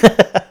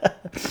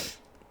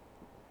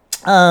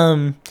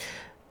 I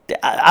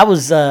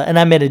was, and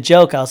I made a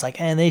joke. I was like,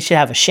 man, they should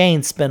have a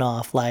Shane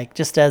spinoff. Like,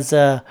 just as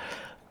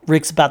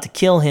Rick's about to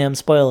kill him,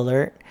 spoiler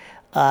alert,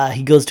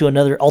 he goes to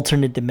another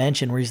alternate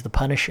dimension where he's the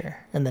Punisher.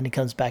 And then he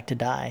comes back to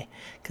die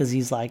because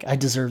he's like, I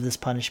deserve this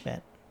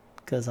punishment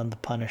because I'm the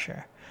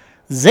Punisher.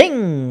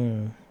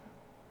 Zing!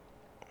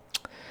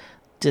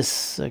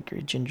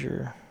 Disagree,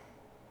 ginger.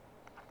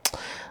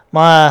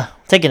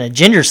 Taking a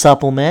ginger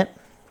supplement.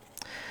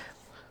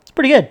 It's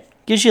pretty good.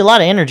 Gives you a lot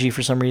of energy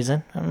for some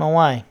reason. I don't know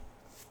why.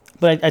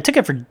 But I took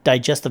it for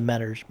digestive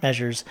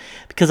measures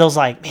because I was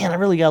like, man, I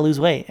really got to lose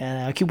weight.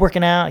 And I keep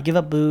working out. I give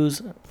up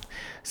booze,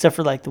 except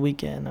for like the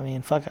weekend. I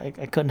mean, fuck, I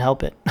couldn't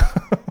help it.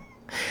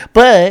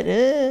 But,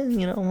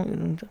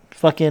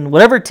 fucking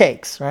whatever it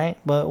takes, right?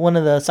 But one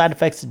of the side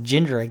effects of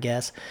ginger, I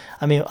guess,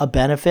 a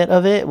benefit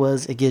of it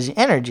was it gives you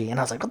energy. And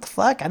I was like, what the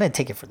fuck? I didn't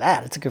take it for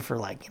that. I took it for,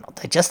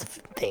 digestive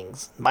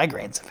things,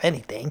 migraines, if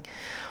anything.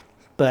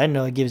 But I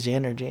know it gives you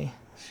energy.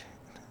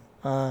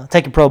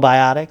 Taking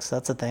probiotics,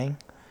 that's a thing.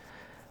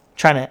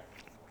 Trying to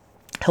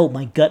help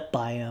my gut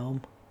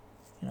biome.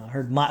 I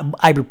heard my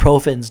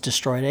ibuprofen's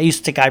destroyed. I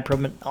used to take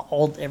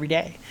ibuprofen every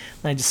day.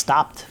 And I just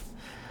stopped.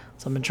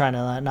 So I've been trying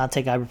to not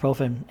take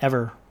ibuprofen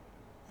ever.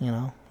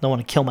 Don't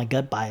want to kill my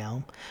gut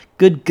biome.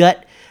 Good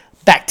gut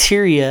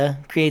bacteria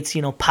creates,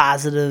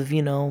 positive,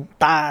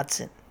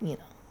 thoughts and,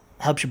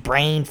 helps your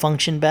brain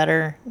function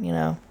better,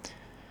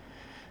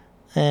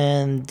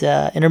 And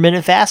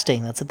intermittent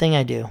fasting, that's the thing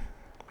I do.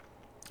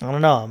 I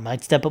don't know. I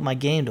might step up my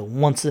game to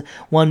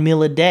one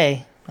meal a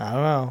day. I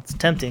don't know. It's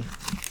tempting.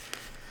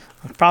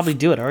 I'll probably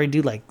do it. I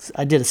did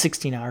a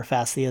 16-hour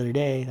fast the other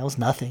day. That was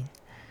nothing.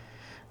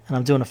 And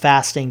I'm doing a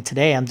fasting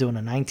today. I'm doing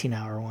a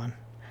 19-hour one.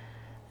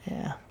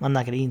 Yeah, I'm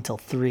not going to eat until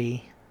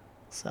 3.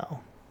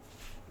 So,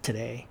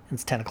 today.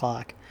 It's 10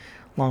 o'clock.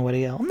 Long way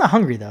to go. I'm not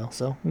hungry, though,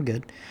 so I'm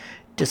good.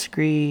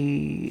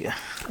 Disagree.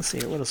 Let's see.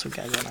 What else we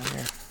got going on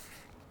here?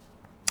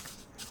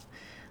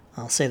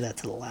 I'll save that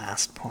to the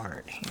last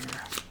part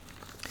here.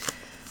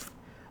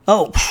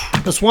 Oh,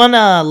 this one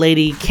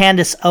lady,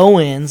 Candace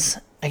Owens,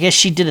 I guess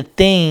she did a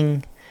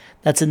thing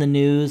that's in the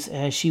news.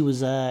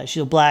 She's a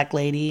black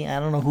lady. I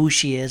don't know who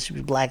she is. She's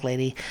a black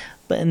lady.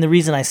 And the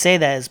reason I say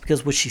that is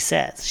because what she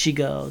says. She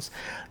goes,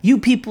 you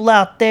people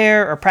out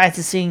there are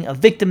practicing a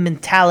victim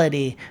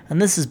mentality,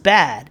 and this is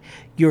bad.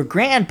 Your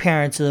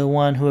grandparents are the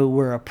one who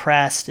were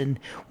oppressed and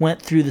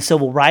went through the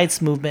civil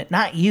rights movement,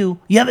 not you.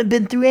 You haven't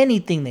been through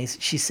anything,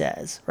 she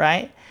says,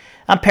 right?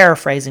 I'm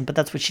paraphrasing, but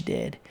that's what she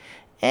did.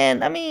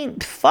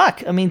 And, fuck.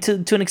 To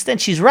an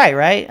extent, she's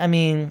right?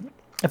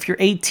 If you're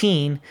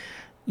 18,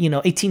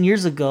 18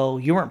 years ago,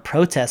 you weren't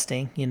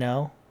protesting,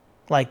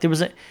 Like, there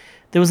wasn't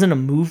a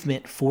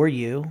movement for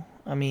you.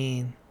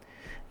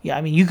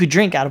 You could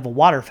drink out of a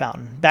water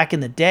fountain. Back in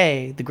the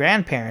day, the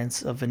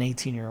grandparents of an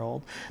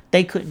 18-year-old,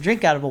 they couldn't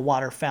drink out of a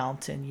water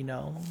fountain,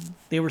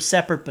 They were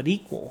separate but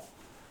equal.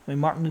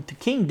 Martin Luther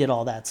King did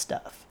all that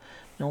stuff.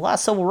 A lot of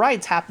civil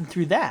rights happened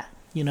through that,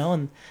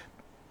 and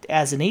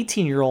as an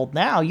 18-year-old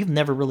now, you've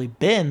never really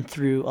been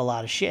through a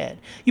lot of shit.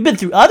 You've been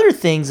through other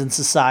things in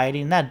society,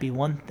 and that'd be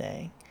one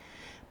thing.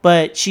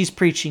 But she's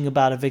preaching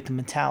about a victim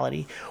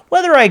mentality.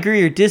 Whether I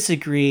agree or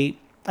disagree,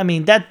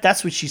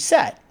 that's what she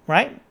said,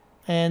 right?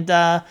 And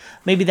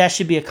maybe that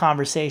should be a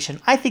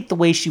conversation. I think the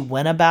way she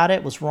went about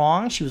it was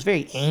wrong. She was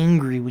very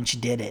angry when she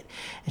did it.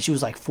 And she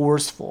was,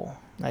 forceful.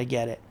 I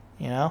get it,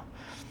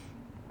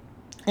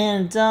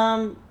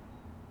 And,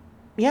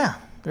 yeah,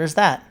 there's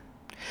that.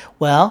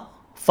 Well,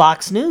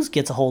 Fox News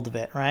gets a hold of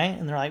it, right?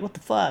 And they're like, what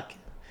the fuck?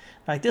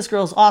 Like, this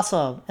girl's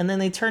awesome. And then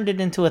they turned it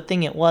into a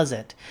thing it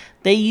wasn't.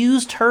 They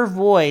used her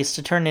voice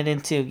to turn it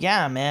into,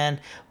 yeah, man,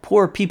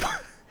 poor people.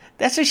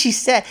 That's what she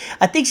said.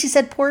 I think she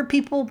said poor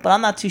people, but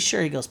I'm not too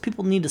sure. He goes,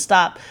 people need to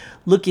stop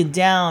looking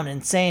down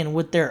and saying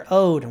what they're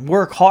owed and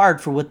work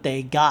hard for what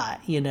they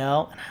got, And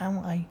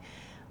I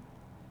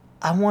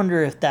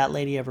wonder if that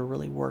lady ever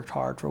really worked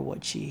hard for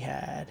what she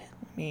had.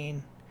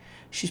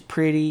 She's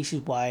pretty.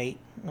 She's white.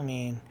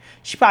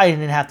 She probably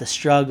didn't have to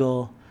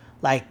struggle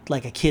like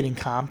a kid in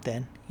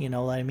Compton. You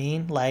know what I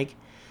mean? Like,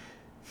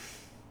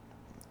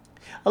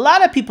 a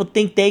lot of people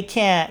think they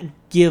can't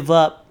give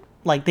up,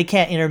 like they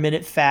can't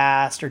intermittent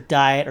fast or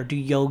diet or do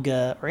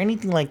yoga or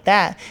anything like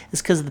that.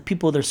 It's because of the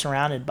people they're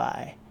surrounded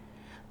by.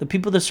 The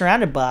people they're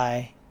surrounded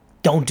by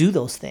don't do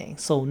those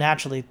things. So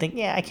naturally think,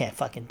 yeah, I can't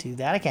fucking do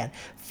that. I can't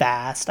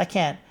fast. I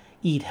can't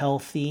eat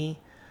healthy.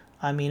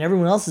 I mean,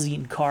 everyone else is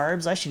eating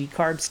carbs. I should eat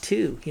carbs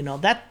too. You know,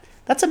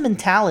 that's a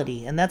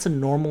mentality, and that's a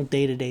normal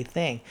day-to-day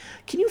thing.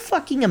 Can you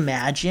fucking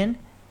imagine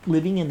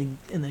living in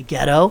the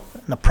ghetto,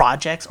 in the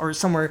projects, or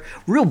somewhere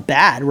real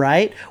bad,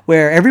 right?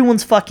 Where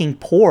everyone's fucking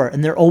poor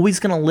and they're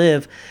always going to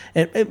live.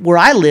 Where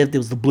I lived, it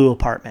was the blue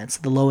apartments,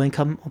 the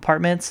low-income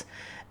apartments.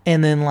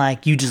 And then,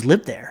 like, you just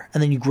live there.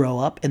 And then you grow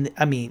up, and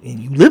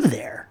you live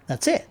there.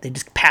 That's it. They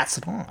just pass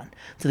it on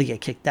until they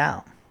get kicked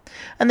out.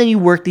 And then you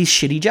work these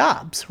shitty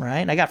jobs,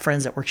 right? I got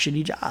friends that work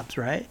shitty jobs,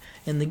 right?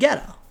 In the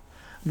ghetto.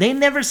 They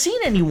never seen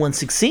anyone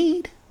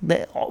succeed.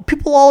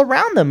 People all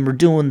around them are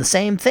doing the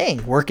same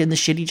thing, working the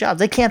shitty jobs.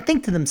 They can't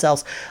think to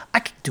themselves, I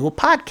could do a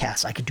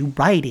podcast, I could do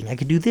writing, I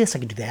could do this, I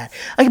could do that.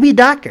 I could be a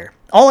doctor.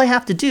 All I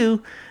have to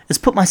do is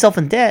put myself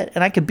in debt,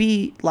 and I could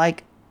be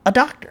like a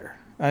doctor.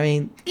 I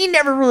mean, I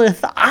never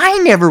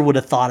would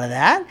have thought of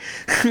that.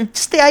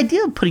 Just the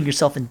idea of putting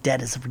yourself in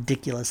debt is a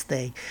ridiculous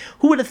thing.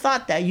 Who would have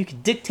thought that you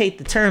could dictate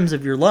the terms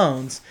of your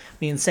loans,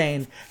 being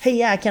saying, hey,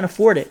 yeah, I can't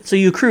afford it. So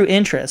you accrue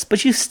interest,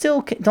 but you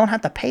still don't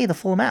have to pay the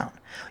full amount.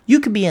 You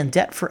could be in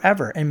debt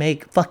forever and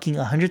make fucking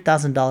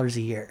 $100,000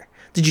 a year.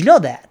 Did you know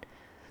that?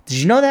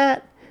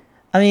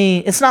 I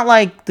mean, it's not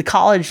like the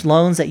college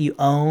loans that you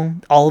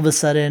own, all of a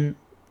sudden,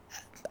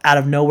 out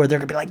of nowhere, they're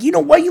going to be like, you know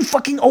what? You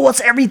fucking owe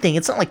us everything.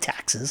 It's not like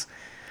taxes.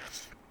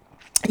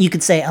 You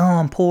could say, oh,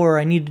 I'm poor,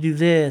 I need to do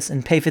this,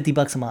 and pay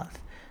 $50 a month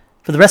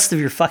for the rest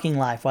of your fucking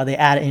life while they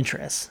add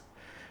interest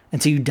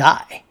until you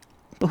die.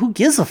 But who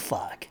gives a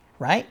fuck,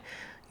 right?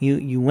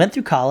 You went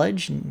through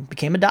college and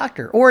became a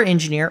doctor or an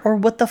engineer or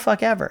what the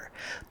fuck ever.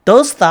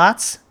 Those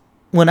thoughts,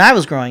 when I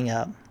was growing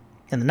up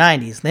in the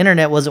 90s, the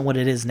internet wasn't what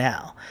it is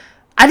now.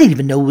 I didn't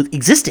even know it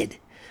existed.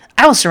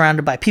 I was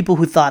surrounded by people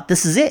who thought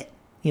this is it,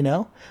 you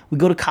know? We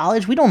go to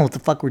college, we don't know what the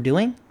fuck we're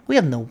doing. We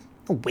have no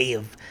way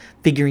of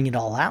figuring it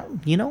all out,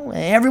 you know?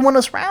 Everyone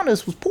else around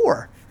us was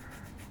poor.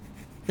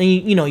 Then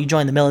you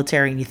join the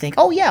military and you think,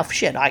 oh yeah,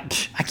 shit, I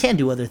can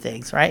do other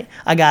things, right?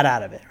 I got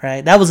out of it,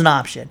 right? That was an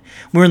option.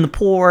 We're in the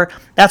poor.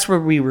 That's where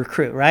we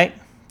recruit, right?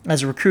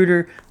 As a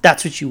recruiter,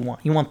 that's what you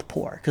want. You want the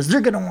poor because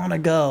they're gonna want to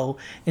go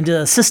into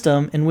a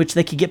system in which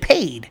they could get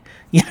paid.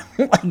 You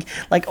know,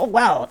 like oh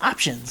wow,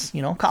 options.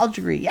 You know, college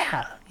degree,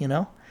 yeah. You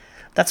know,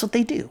 that's what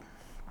they do.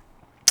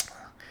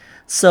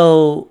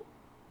 So,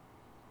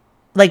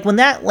 like when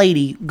that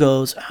lady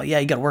goes, oh yeah,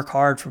 you got to work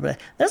hard for it.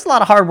 There's a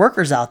lot of hard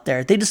workers out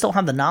there. They just don't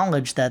have the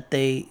knowledge that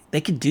they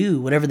could do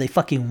whatever they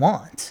fucking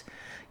want.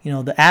 You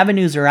know, the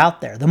avenues are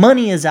out there. The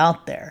money is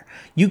out there.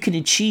 You can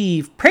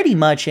achieve pretty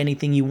much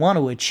anything you want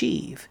to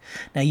achieve.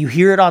 Now you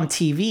hear it on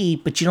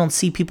TV, but you don't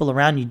see people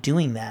around you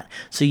doing that.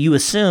 So you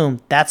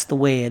assume that's the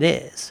way it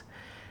is.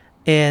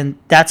 And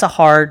that's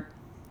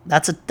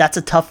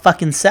a tough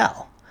fucking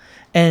sell.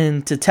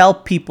 And to tell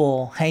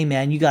people, hey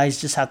man, you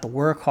guys just have to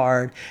work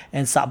hard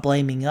and stop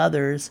blaming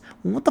others.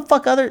 What the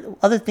fuck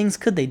other things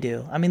could they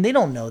do? I mean, they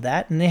don't know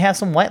that. And they have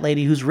some white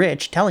lady who's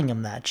rich telling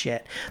them that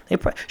shit.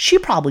 She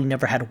probably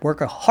never had to work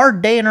a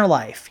hard day in her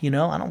life, you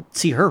know? I don't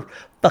see her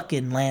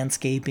fucking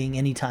landscaping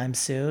anytime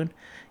soon,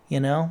 you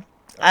know?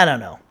 I don't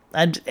know.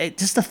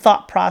 Just the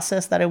thought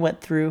process that I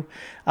went through.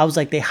 I was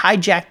like, they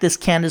hijacked this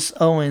Candace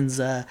Owens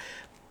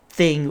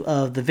thing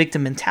of the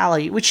victim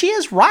mentality, which she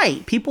is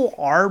right.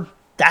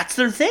 That's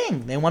their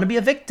thing. They want to be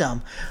a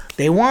victim.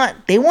 They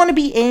want to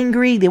be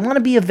angry. They want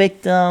to be a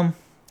victim,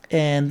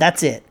 and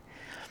that's it.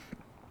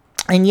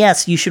 And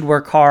yes, you should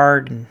work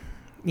hard. And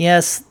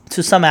yes,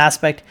 to some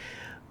aspect,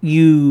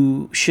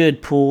 you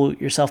should pull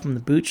yourself from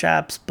the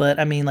bootstraps. But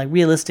I mean, like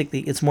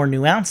realistically, it's more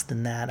nuanced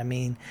than that. I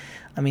mean,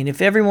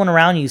 if everyone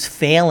around you is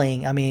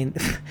failing, I mean,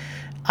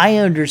 I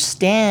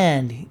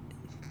understand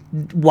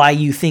why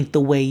you think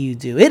the way you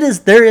do.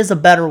 There is a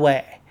better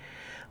way,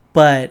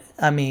 but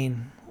I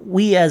mean,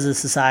 we as a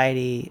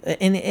society,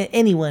 and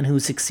anyone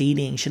who's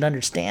succeeding should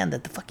understand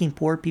that the fucking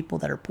poor people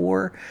that are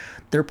poor,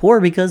 they're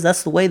poor because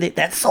that's the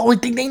only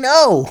thing they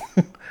know,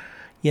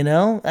 you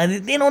know?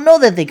 And they don't know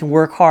that they can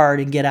work hard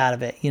and get out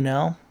of it, you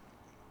know?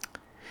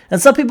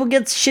 And some people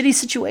get shitty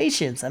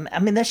situations. I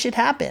mean, that shit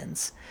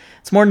happens.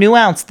 It's more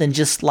nuanced than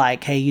just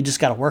like, hey, you just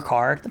got to work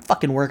hard. They're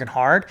fucking working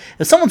hard.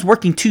 If someone's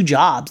working 2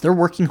 jobs, they're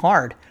working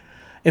hard.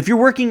 If you're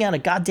working at a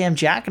goddamn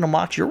Jack in the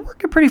Box, you're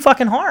working pretty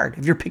fucking hard.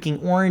 If you're picking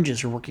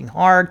oranges, you're working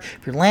hard.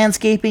 If you're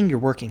landscaping, you're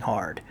working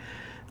hard.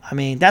 I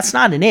mean, that's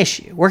not an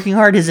issue. Working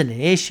hard isn't an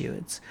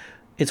issue.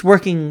 It's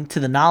working to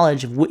the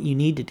knowledge of what you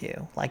need to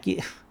do.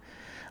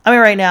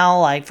 Right now,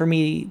 like for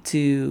me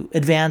to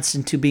advance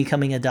into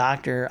becoming a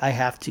doctor, I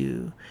have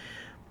to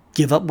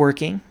give up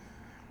working,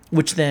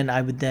 which then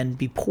I would then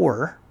be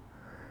poor,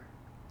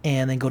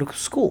 and then go to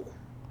school.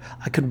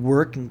 I could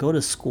work and go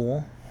to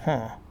school,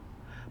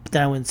 but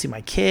then I wouldn't see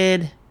my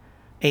kid.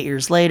 8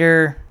 years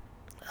later,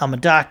 I'm a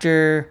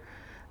doctor,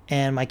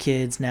 and my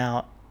kid's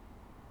now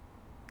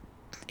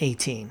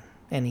 18,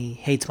 and he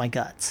hates my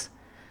guts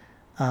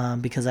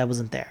because I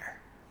wasn't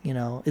there.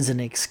 Is it an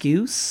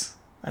excuse?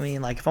 I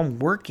mean, like, if I'm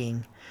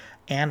working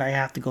and I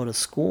have to go to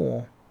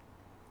school,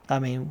 I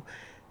mean,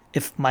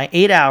 if my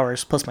 8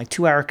 hours plus my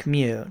 2 hour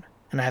commute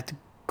and I have to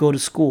go to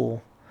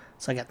school,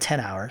 so I got 10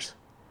 hours.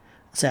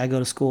 Say I go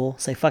to school,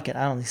 say, fuck it,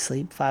 I only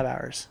sleep 5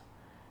 hours,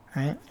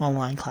 right?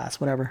 Online class,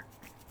 whatever.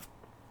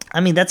 I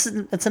mean, that's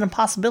an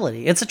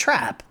impossibility. It's a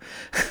trap.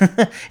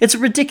 It's a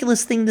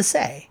ridiculous thing to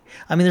say.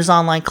 I mean, there's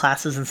online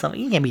classes and something.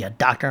 You can't be a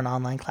doctor in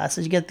online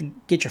classes. You get to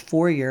get your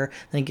 4 year,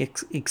 then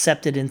get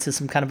accepted into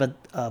some kind of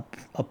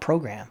a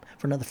program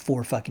for another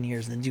 4 fucking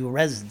years, then do a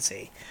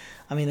residency.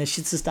 I mean, that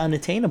shit's just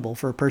unattainable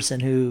for a person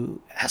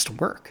who has to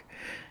work,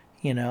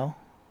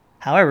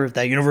 However, if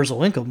that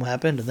universal income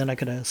happened, and then I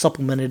could have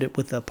supplemented it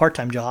with a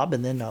part-time job,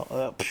 and then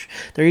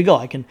there you go.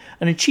 I can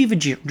achieve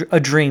a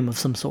dream of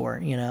some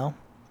sort,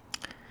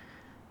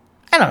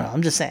 I don't know.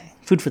 I'm just saying.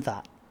 Food for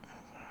thought.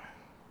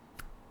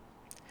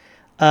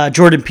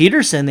 Jordan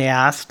Peterson, they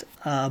asked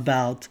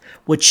about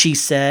what she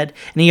said,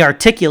 and he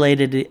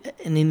articulated it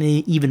in an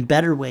even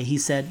better way. He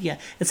said, yeah,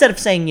 instead of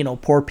saying,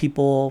 poor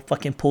people,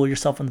 fucking pull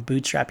yourself on the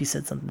bootstrap, he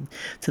said something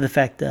to the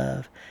effect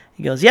of,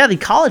 he goes, yeah, the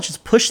college has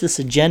pushed this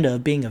agenda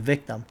of being a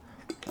victim.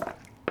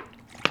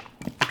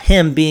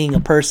 Him being a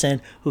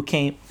person who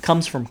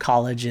comes from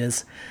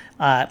colleges,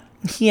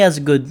 he has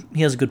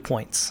good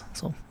points.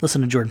 So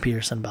listen to Jordan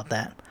Peterson about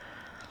that.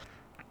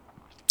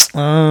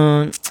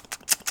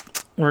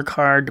 Work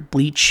hard,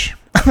 Bleach.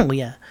 Oh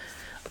yeah,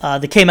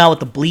 they came out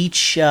with the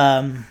Bleach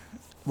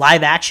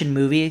live action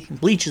movie.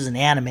 Bleach is an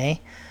anime,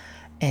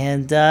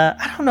 and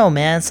I don't know,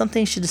 man. Some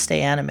things should just stay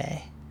anime.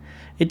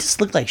 It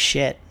just looked like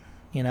shit,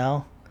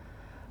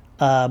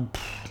 I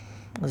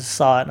just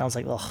saw it and I was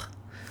like, ugh.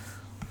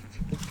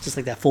 Just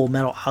like that Full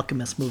Metal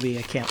Alchemist movie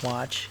I can't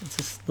watch. It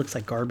just looks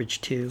like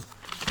garbage too.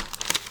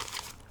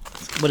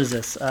 What is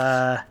this?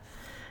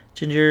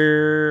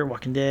 Ginger,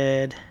 Walking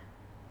Dead.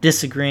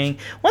 Disagreeing.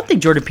 One thing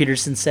Jordan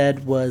Peterson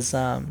said was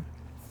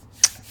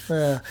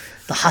the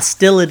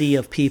hostility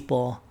of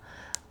people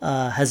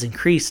has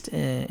increased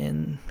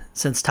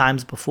since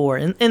times before.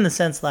 In the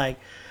sense, like,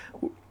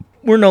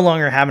 we're no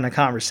longer having a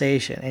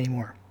conversation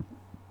anymore.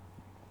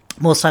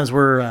 Most times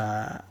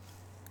we're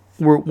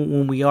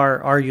when we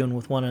are arguing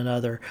with one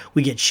another,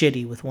 we get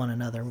shitty with one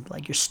another. We're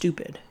like, you're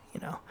stupid,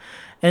 And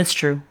it's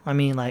true. I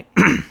mean, like,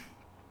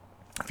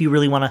 if you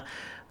really want to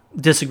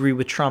disagree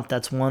with Trump,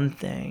 that's one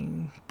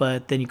thing,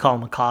 but then you call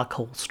him a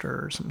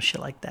cockholster or some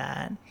shit like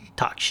that,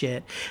 talk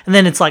shit, and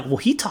then it's like, well,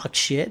 he talked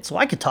shit, so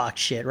I could talk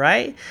shit,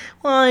 right?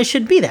 Well, it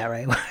shouldn't be that,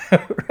 right?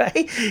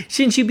 Right?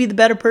 Shouldn't you be the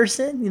better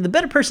person? The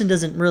better person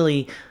doesn't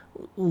really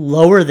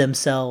lower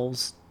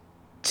themselves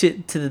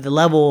to the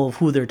level of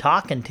who they're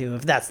talking to,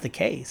 if that's the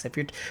case. If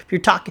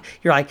you're talking,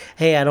 you're like,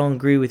 hey, I don't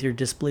agree with your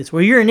disbeliefs.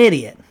 Well, you're an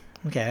idiot.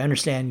 Okay, I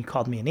understand you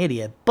called me an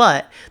idiot,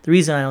 but the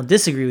reason I don't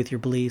disagree with your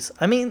beliefs,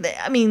 I mean,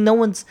 no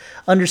one's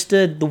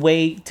understood the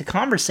way to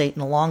conversate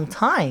in a long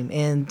time,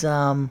 and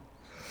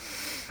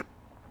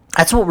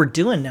that's what we're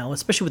doing now,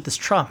 especially with this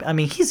Trump. I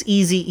mean, he's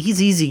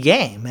easy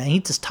game, man.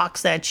 He just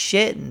talks that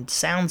shit and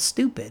sounds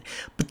stupid,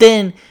 but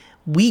then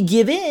we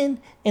give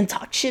in and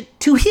talk shit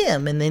to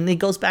him, and then it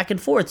goes back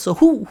and forth. So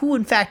who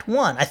in fact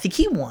won? I think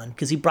he won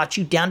because he brought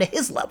you down to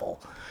his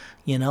level.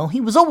 He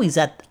was always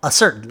at a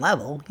certain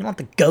level. You don't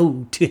have to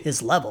go to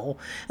his level.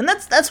 And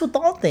that's with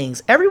all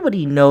things.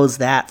 Everybody knows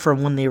that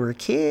from when they were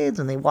kids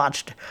and they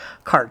watched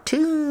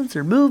cartoons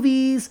or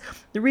movies.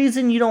 The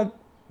reason you don't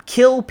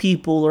kill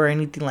people or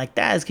anything like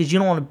that is because you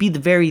don't want to be the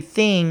very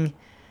thing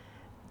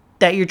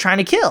that you're trying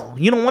to kill.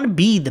 You don't want to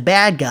be the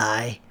bad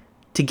guy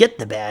to get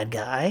the bad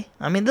guy.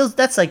 I mean,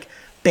 that's like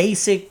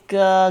basic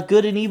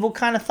good and evil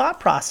kind of thought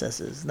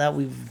processes that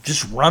we've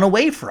just run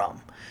away from.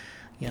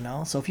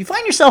 So if you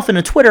find yourself in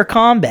a Twitter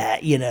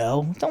combat,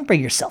 don't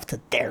bring yourself to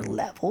their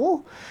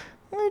level.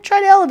 Try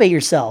to elevate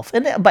yourself.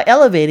 And by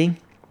elevating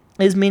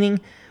is meaning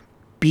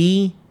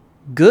be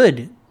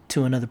good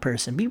to another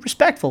person. Be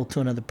respectful to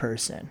another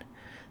person.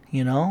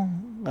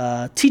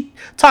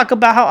 Talk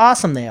about how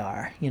awesome they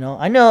are.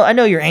 I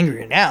know you're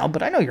angry now,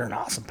 but I know you're an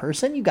awesome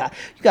person. You got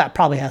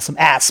probably have some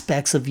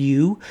aspects of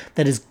you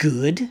that is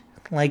good.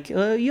 Like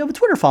you have a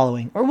Twitter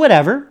following or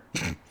whatever.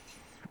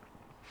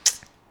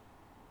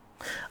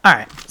 All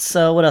right,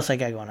 so what else I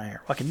got going on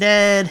here? Walking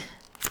Dead.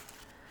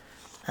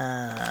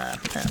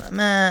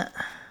 Been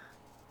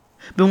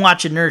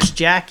watching Nurse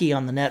Jackie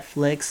on the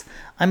Netflix.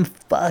 I'm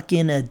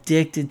fucking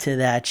addicted to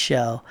that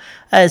show.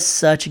 That is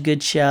such a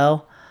good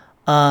show.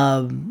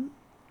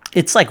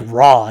 It's like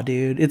raw,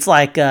 dude. It's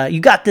like you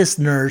got this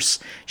nurse.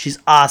 She's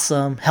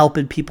awesome,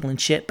 helping people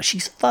and shit, but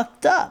she's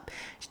fucked up.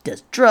 She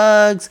does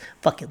drugs,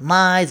 fucking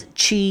lies and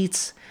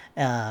cheats.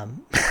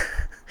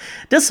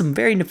 Does some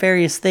very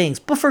nefarious things,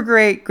 but for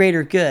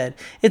greater good.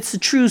 It's the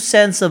true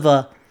sense of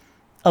a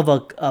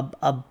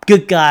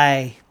good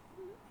guy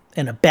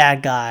and a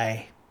bad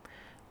guy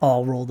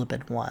all rolled up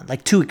in one,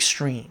 like two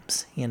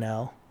extremes,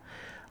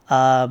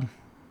 I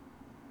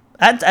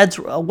That's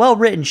a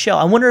well-written show.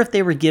 I wonder if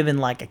they were given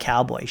like a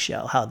cowboy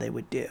show, how they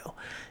would do.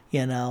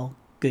 You know,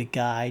 good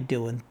guy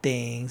doing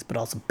things, but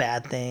also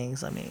bad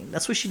things. I mean,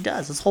 that's what she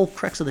does. That's the whole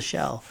crux of the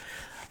show.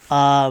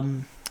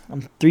 I'm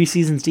 3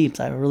 seasons deep,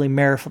 so I really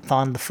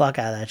marathoned the fuck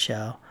out of that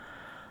show.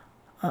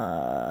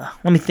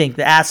 Let me think.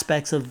 The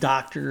aspects of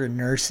doctor and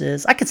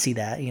nurses, I could see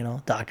that. You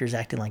know, doctors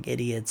acting like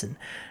idiots and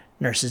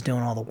nurses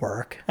doing all the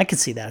work. I could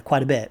see that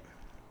quite a bit.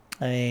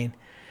 I mean,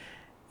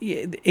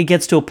 it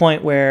gets to a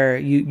point where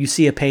you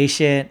see a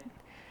patient,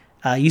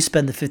 you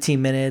spend the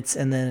 15 minutes,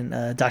 and then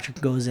a doctor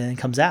goes in and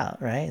comes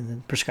out, right, and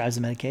then prescribes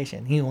the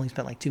medication. He only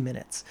spent like 2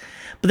 minutes,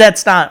 but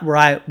that's not where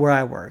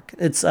I work.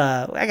 It's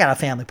I got a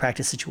family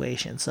practice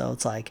situation, so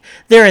it's like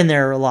they're in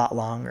there a lot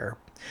longer.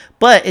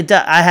 But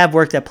I have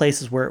worked at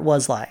places where it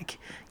was like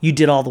you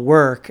did all the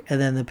work,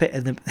 and then the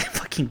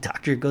fucking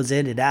doctor goes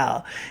in and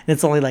out, and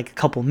it's only like a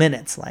couple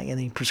minutes, like, and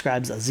he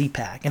prescribes a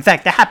Z-Pack. In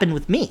fact, that happened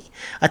with me.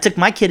 I took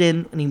my kid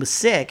in when he was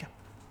sick,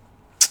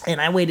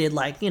 and I waited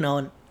like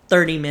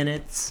 30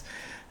 minutes.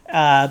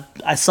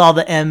 I saw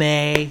the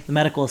MA, the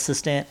medical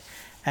assistant.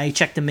 He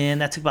checked him in.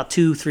 That took about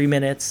 2-3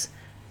 minutes.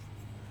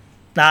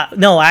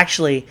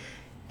 Actually,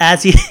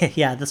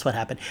 yeah, that's what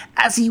happened.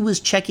 As he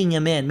was checking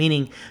him in,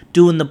 meaning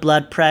doing the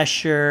blood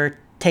pressure,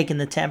 taking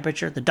the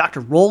temperature, the doctor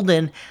rolled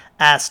in,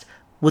 asked,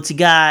 "What's he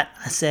got?"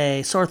 I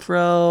say, "Sore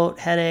throat,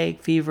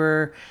 headache,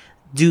 fever."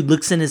 Dude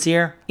looks in his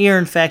ear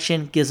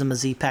infection, gives him a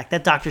Z-Pack.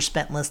 That doctor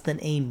spent less than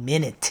a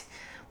minute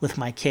with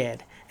my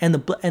kid, and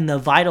the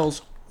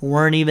vitals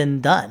weren't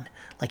even done.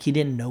 Like, he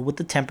didn't know what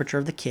the temperature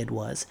of the kid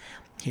was.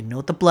 He didn't know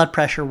what the blood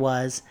pressure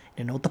was. He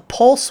didn't know what the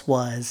pulse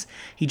was.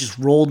 He just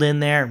rolled in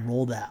there and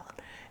rolled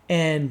out.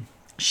 And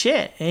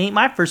shit, it ain't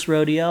my first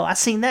rodeo. I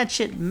seen that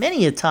shit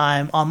many a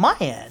time on my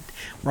end,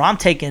 where I'm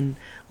taking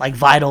like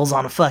vitals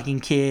on a fucking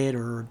kid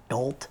or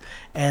adult,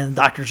 and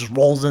the doctor just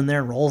rolls in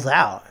there and rolls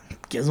out,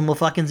 gives him a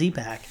fucking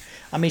Z-Pack.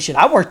 I mean, shit,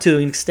 I work to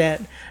an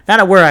extent,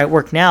 not at where I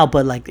work now,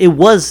 but like it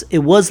was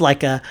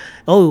like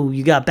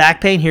you got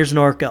back pain, here's an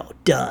Orco,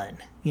 done.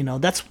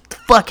 That's what the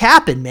fuck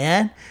happened,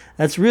 man.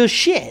 That's real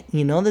shit.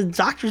 The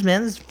doctors,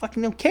 man, they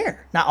fucking don't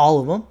care. Not all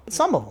of them, but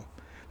some of them.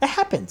 That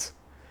happens.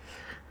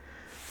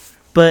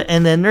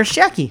 And then Nurse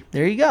Jackie,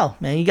 there you go,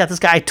 man. You got this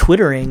guy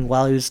twittering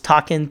while he was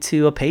talking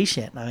to a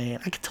patient. I mean,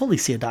 I could totally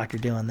see a doctor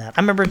doing that.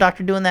 I remember a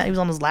doctor doing that. He was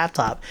on his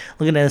laptop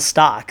looking at his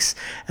stocks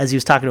as he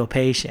was talking to a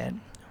patient.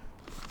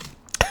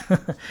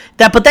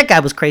 But that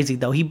guy was crazy,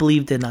 though. He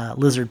believed in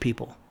lizard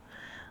people.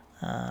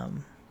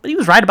 But he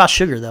was right about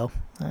sugar, though.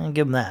 I'll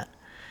give him that.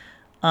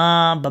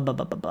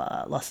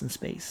 Lost in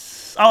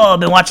Space. Oh, I've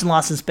been watching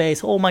Lost in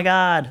Space. Oh my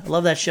God, I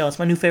love that show. It's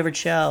my new favorite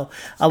show.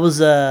 I was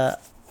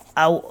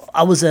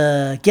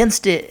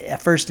against it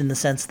at first in the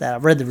sense that I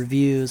read the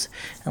reviews,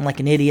 and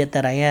like an idiot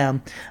that I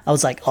am, I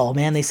was like, oh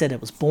man, they said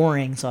it was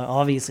boring, so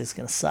obviously it's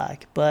gonna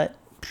suck. But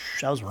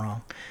I was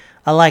wrong.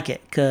 I like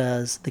it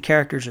because the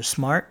characters are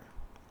smart.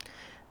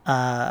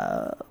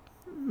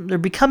 They're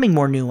becoming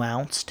more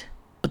nuanced,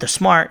 but they're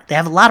smart. They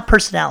have a lot of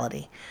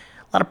personality.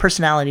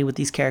 With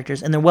these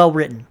characters, and they're well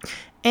written.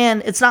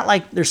 And it's not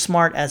like they're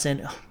smart as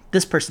in, oh,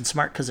 this person's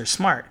smart because they're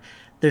smart.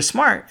 They're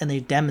smart and they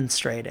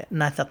demonstrate it,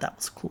 and I thought that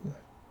was cool.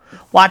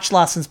 Watch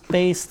Lost in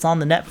Space. It's on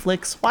the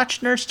Netflix.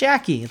 Watch Nurse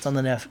Jackie. It's on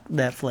the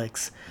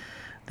Netflix.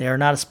 They are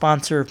not a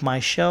sponsor of my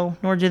show,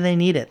 nor do they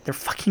need it. They're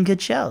fucking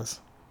good shows.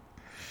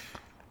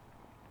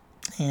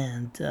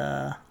 And,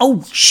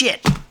 oh,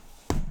 shit.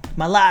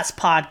 My last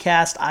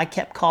podcast, I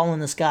kept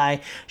calling this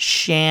guy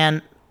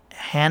Sean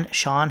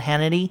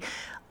Hannity.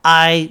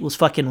 I was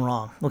fucking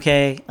wrong,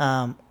 okay?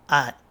 Okay.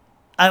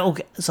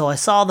 So I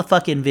saw the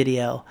fucking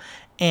video,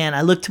 and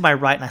I looked to my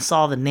right, and I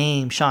saw the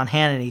name Sean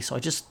Hannity, so I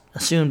just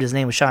assumed his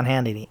name was Sean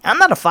Hannity. I'm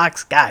not a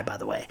Fox guy, by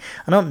the way.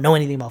 I don't know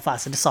anything about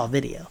Fox. I just saw a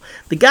video.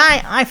 The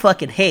guy I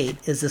fucking hate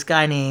is this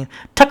guy named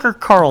Tucker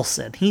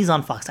Carlson. He's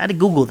on Fox. I had to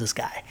Google this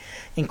guy.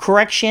 In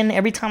correction,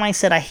 every time I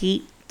said I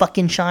hate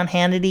fucking Sean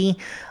Hannity,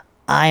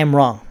 I am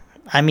wrong.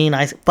 I mean,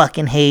 I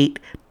fucking hate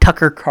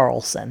Tucker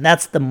Carlson.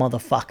 That's the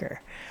motherfucker.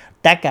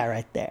 That guy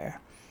right there.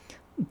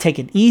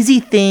 Taking easy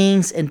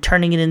things and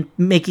turning it in,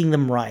 making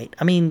them right.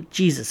 I mean,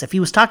 Jesus, if he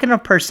was talking to a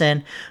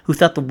person who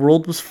thought the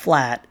world was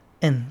flat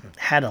and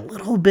had a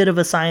little bit of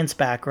a science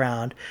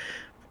background,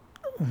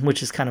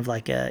 which is kind of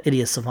like a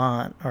idiot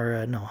savant,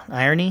 or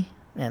irony?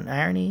 I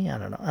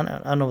don't know.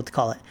 I don't know what to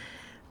call it.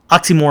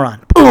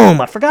 Oxymoron.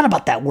 Boom! I forgot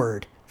about that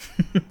word.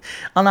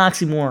 An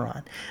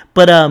oxymoron.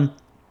 But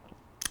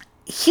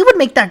he would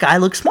make that guy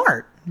look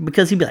smart,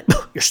 because he'd be like,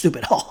 oh, you're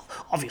stupid. Oh,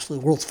 obviously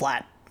the world's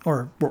flat.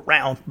 Or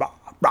round, rah,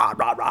 rah,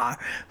 rah, rah,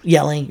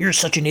 yelling, you're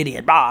such an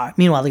idiot, rah.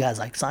 Meanwhile, the guy's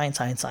like, science,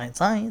 fake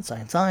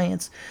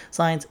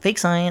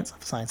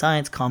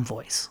science, calm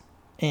voice.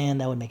 And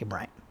that would make him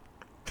right.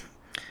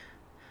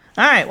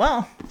 All right,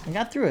 well, I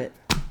got through it.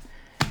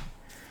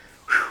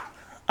 Whew.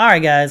 All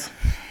right, guys.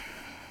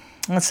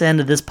 That's the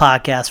end of this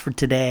podcast for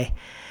today.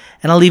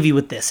 And I'll leave you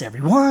with this,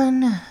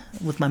 everyone.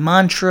 With my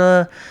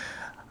mantra,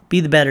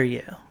 be the better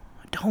you.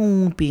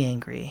 Don't be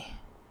angry.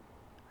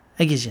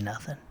 That gives you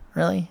nothing.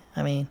 Really?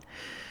 I mean,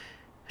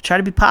 try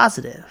to be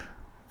positive.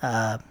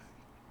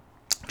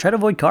 try to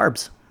avoid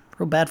carbs.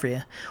 Real bad for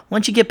you.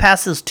 Once you get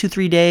past those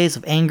 2-3 days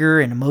of anger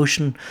and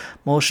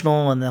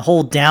emotional and the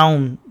whole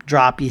down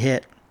drop you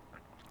hit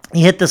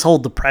this whole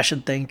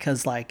depression thing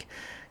because, like,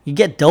 you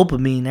get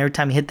dopamine every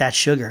time you hit that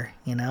sugar,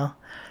 you know?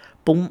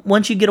 But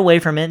once you get away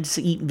from it, just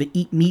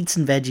eat meats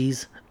and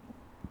veggies,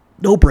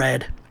 no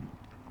bread,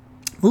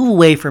 move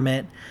away from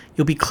it,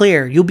 you'll be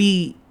clear. You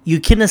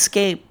can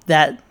escape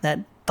that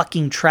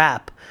fucking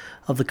trap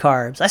of the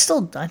carbs. I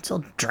still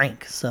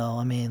drink, so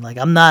I mean, like,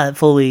 I'm not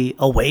fully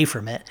away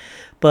from it.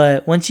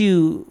 But once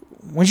you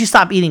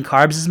stop eating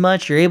carbs as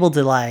much, you're able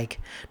to, like,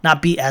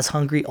 not be as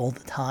hungry all the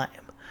time.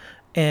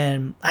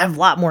 And I have a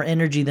lot more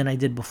energy than I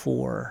did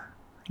before.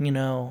 You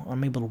know,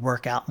 I'm able to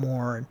work out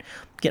more and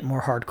get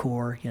more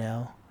hardcore, you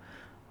know,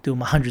 doing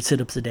my 100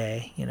 sit-ups a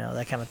day, you know,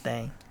 that kind of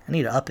thing. I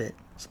need to up it.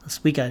 So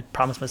this week I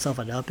promised myself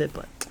I'd up it,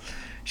 but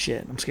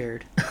shit, I'm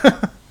scared.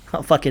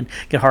 I'll fucking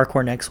get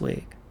hardcore next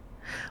week.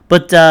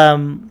 But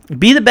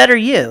be the better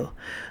you.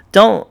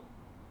 Don't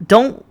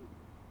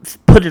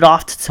put it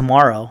off to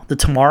tomorrow, the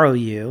tomorrow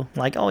you.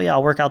 Like, oh yeah,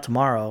 I'll work out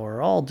tomorrow,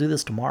 or oh, I'll do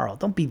this tomorrow.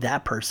 Don't be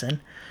that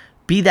person.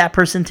 Be that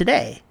person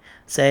today.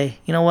 Say,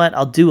 you know what,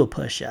 I'll do a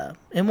push-up.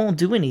 It won't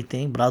do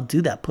anything, but I'll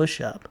do that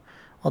push-up.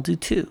 I'll do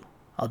 2.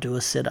 I'll do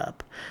a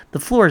sit-up. The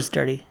floor is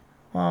dirty.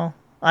 Well,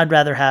 I'd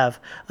rather have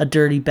a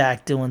dirty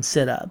back doing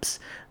sit-ups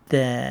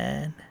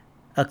than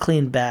a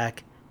clean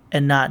back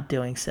and not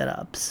doing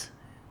sit-ups.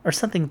 Or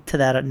something to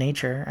that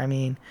nature. I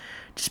mean,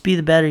 just be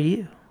the better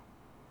you.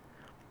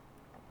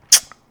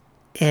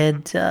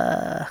 And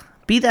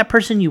be that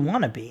person you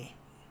want to be.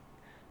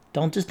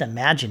 Don't just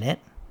imagine it.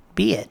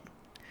 Be it.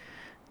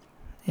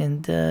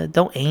 And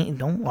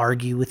don't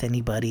argue with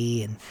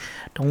anybody, and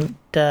don't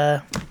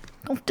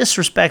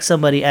disrespect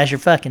somebody as you're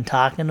fucking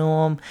talking to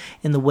them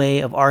in the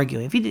way of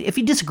arguing. If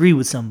you disagree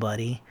with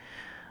somebody,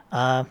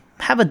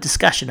 have a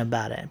discussion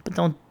about it, but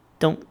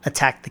don't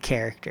attack the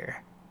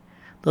character.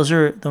 Those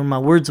are my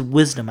words of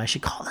wisdom. I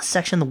should call this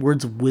section the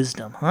words of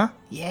wisdom, huh?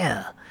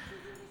 Yeah.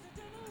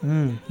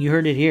 You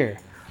heard it here.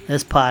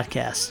 This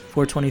podcast,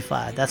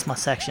 425. That's my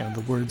section of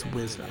the words of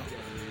wisdom.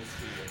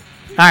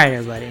 All right,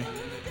 everybody.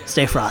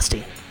 Stay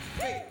frosty.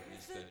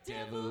 It's the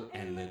devil,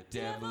 and the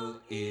devil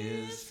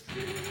is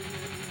free.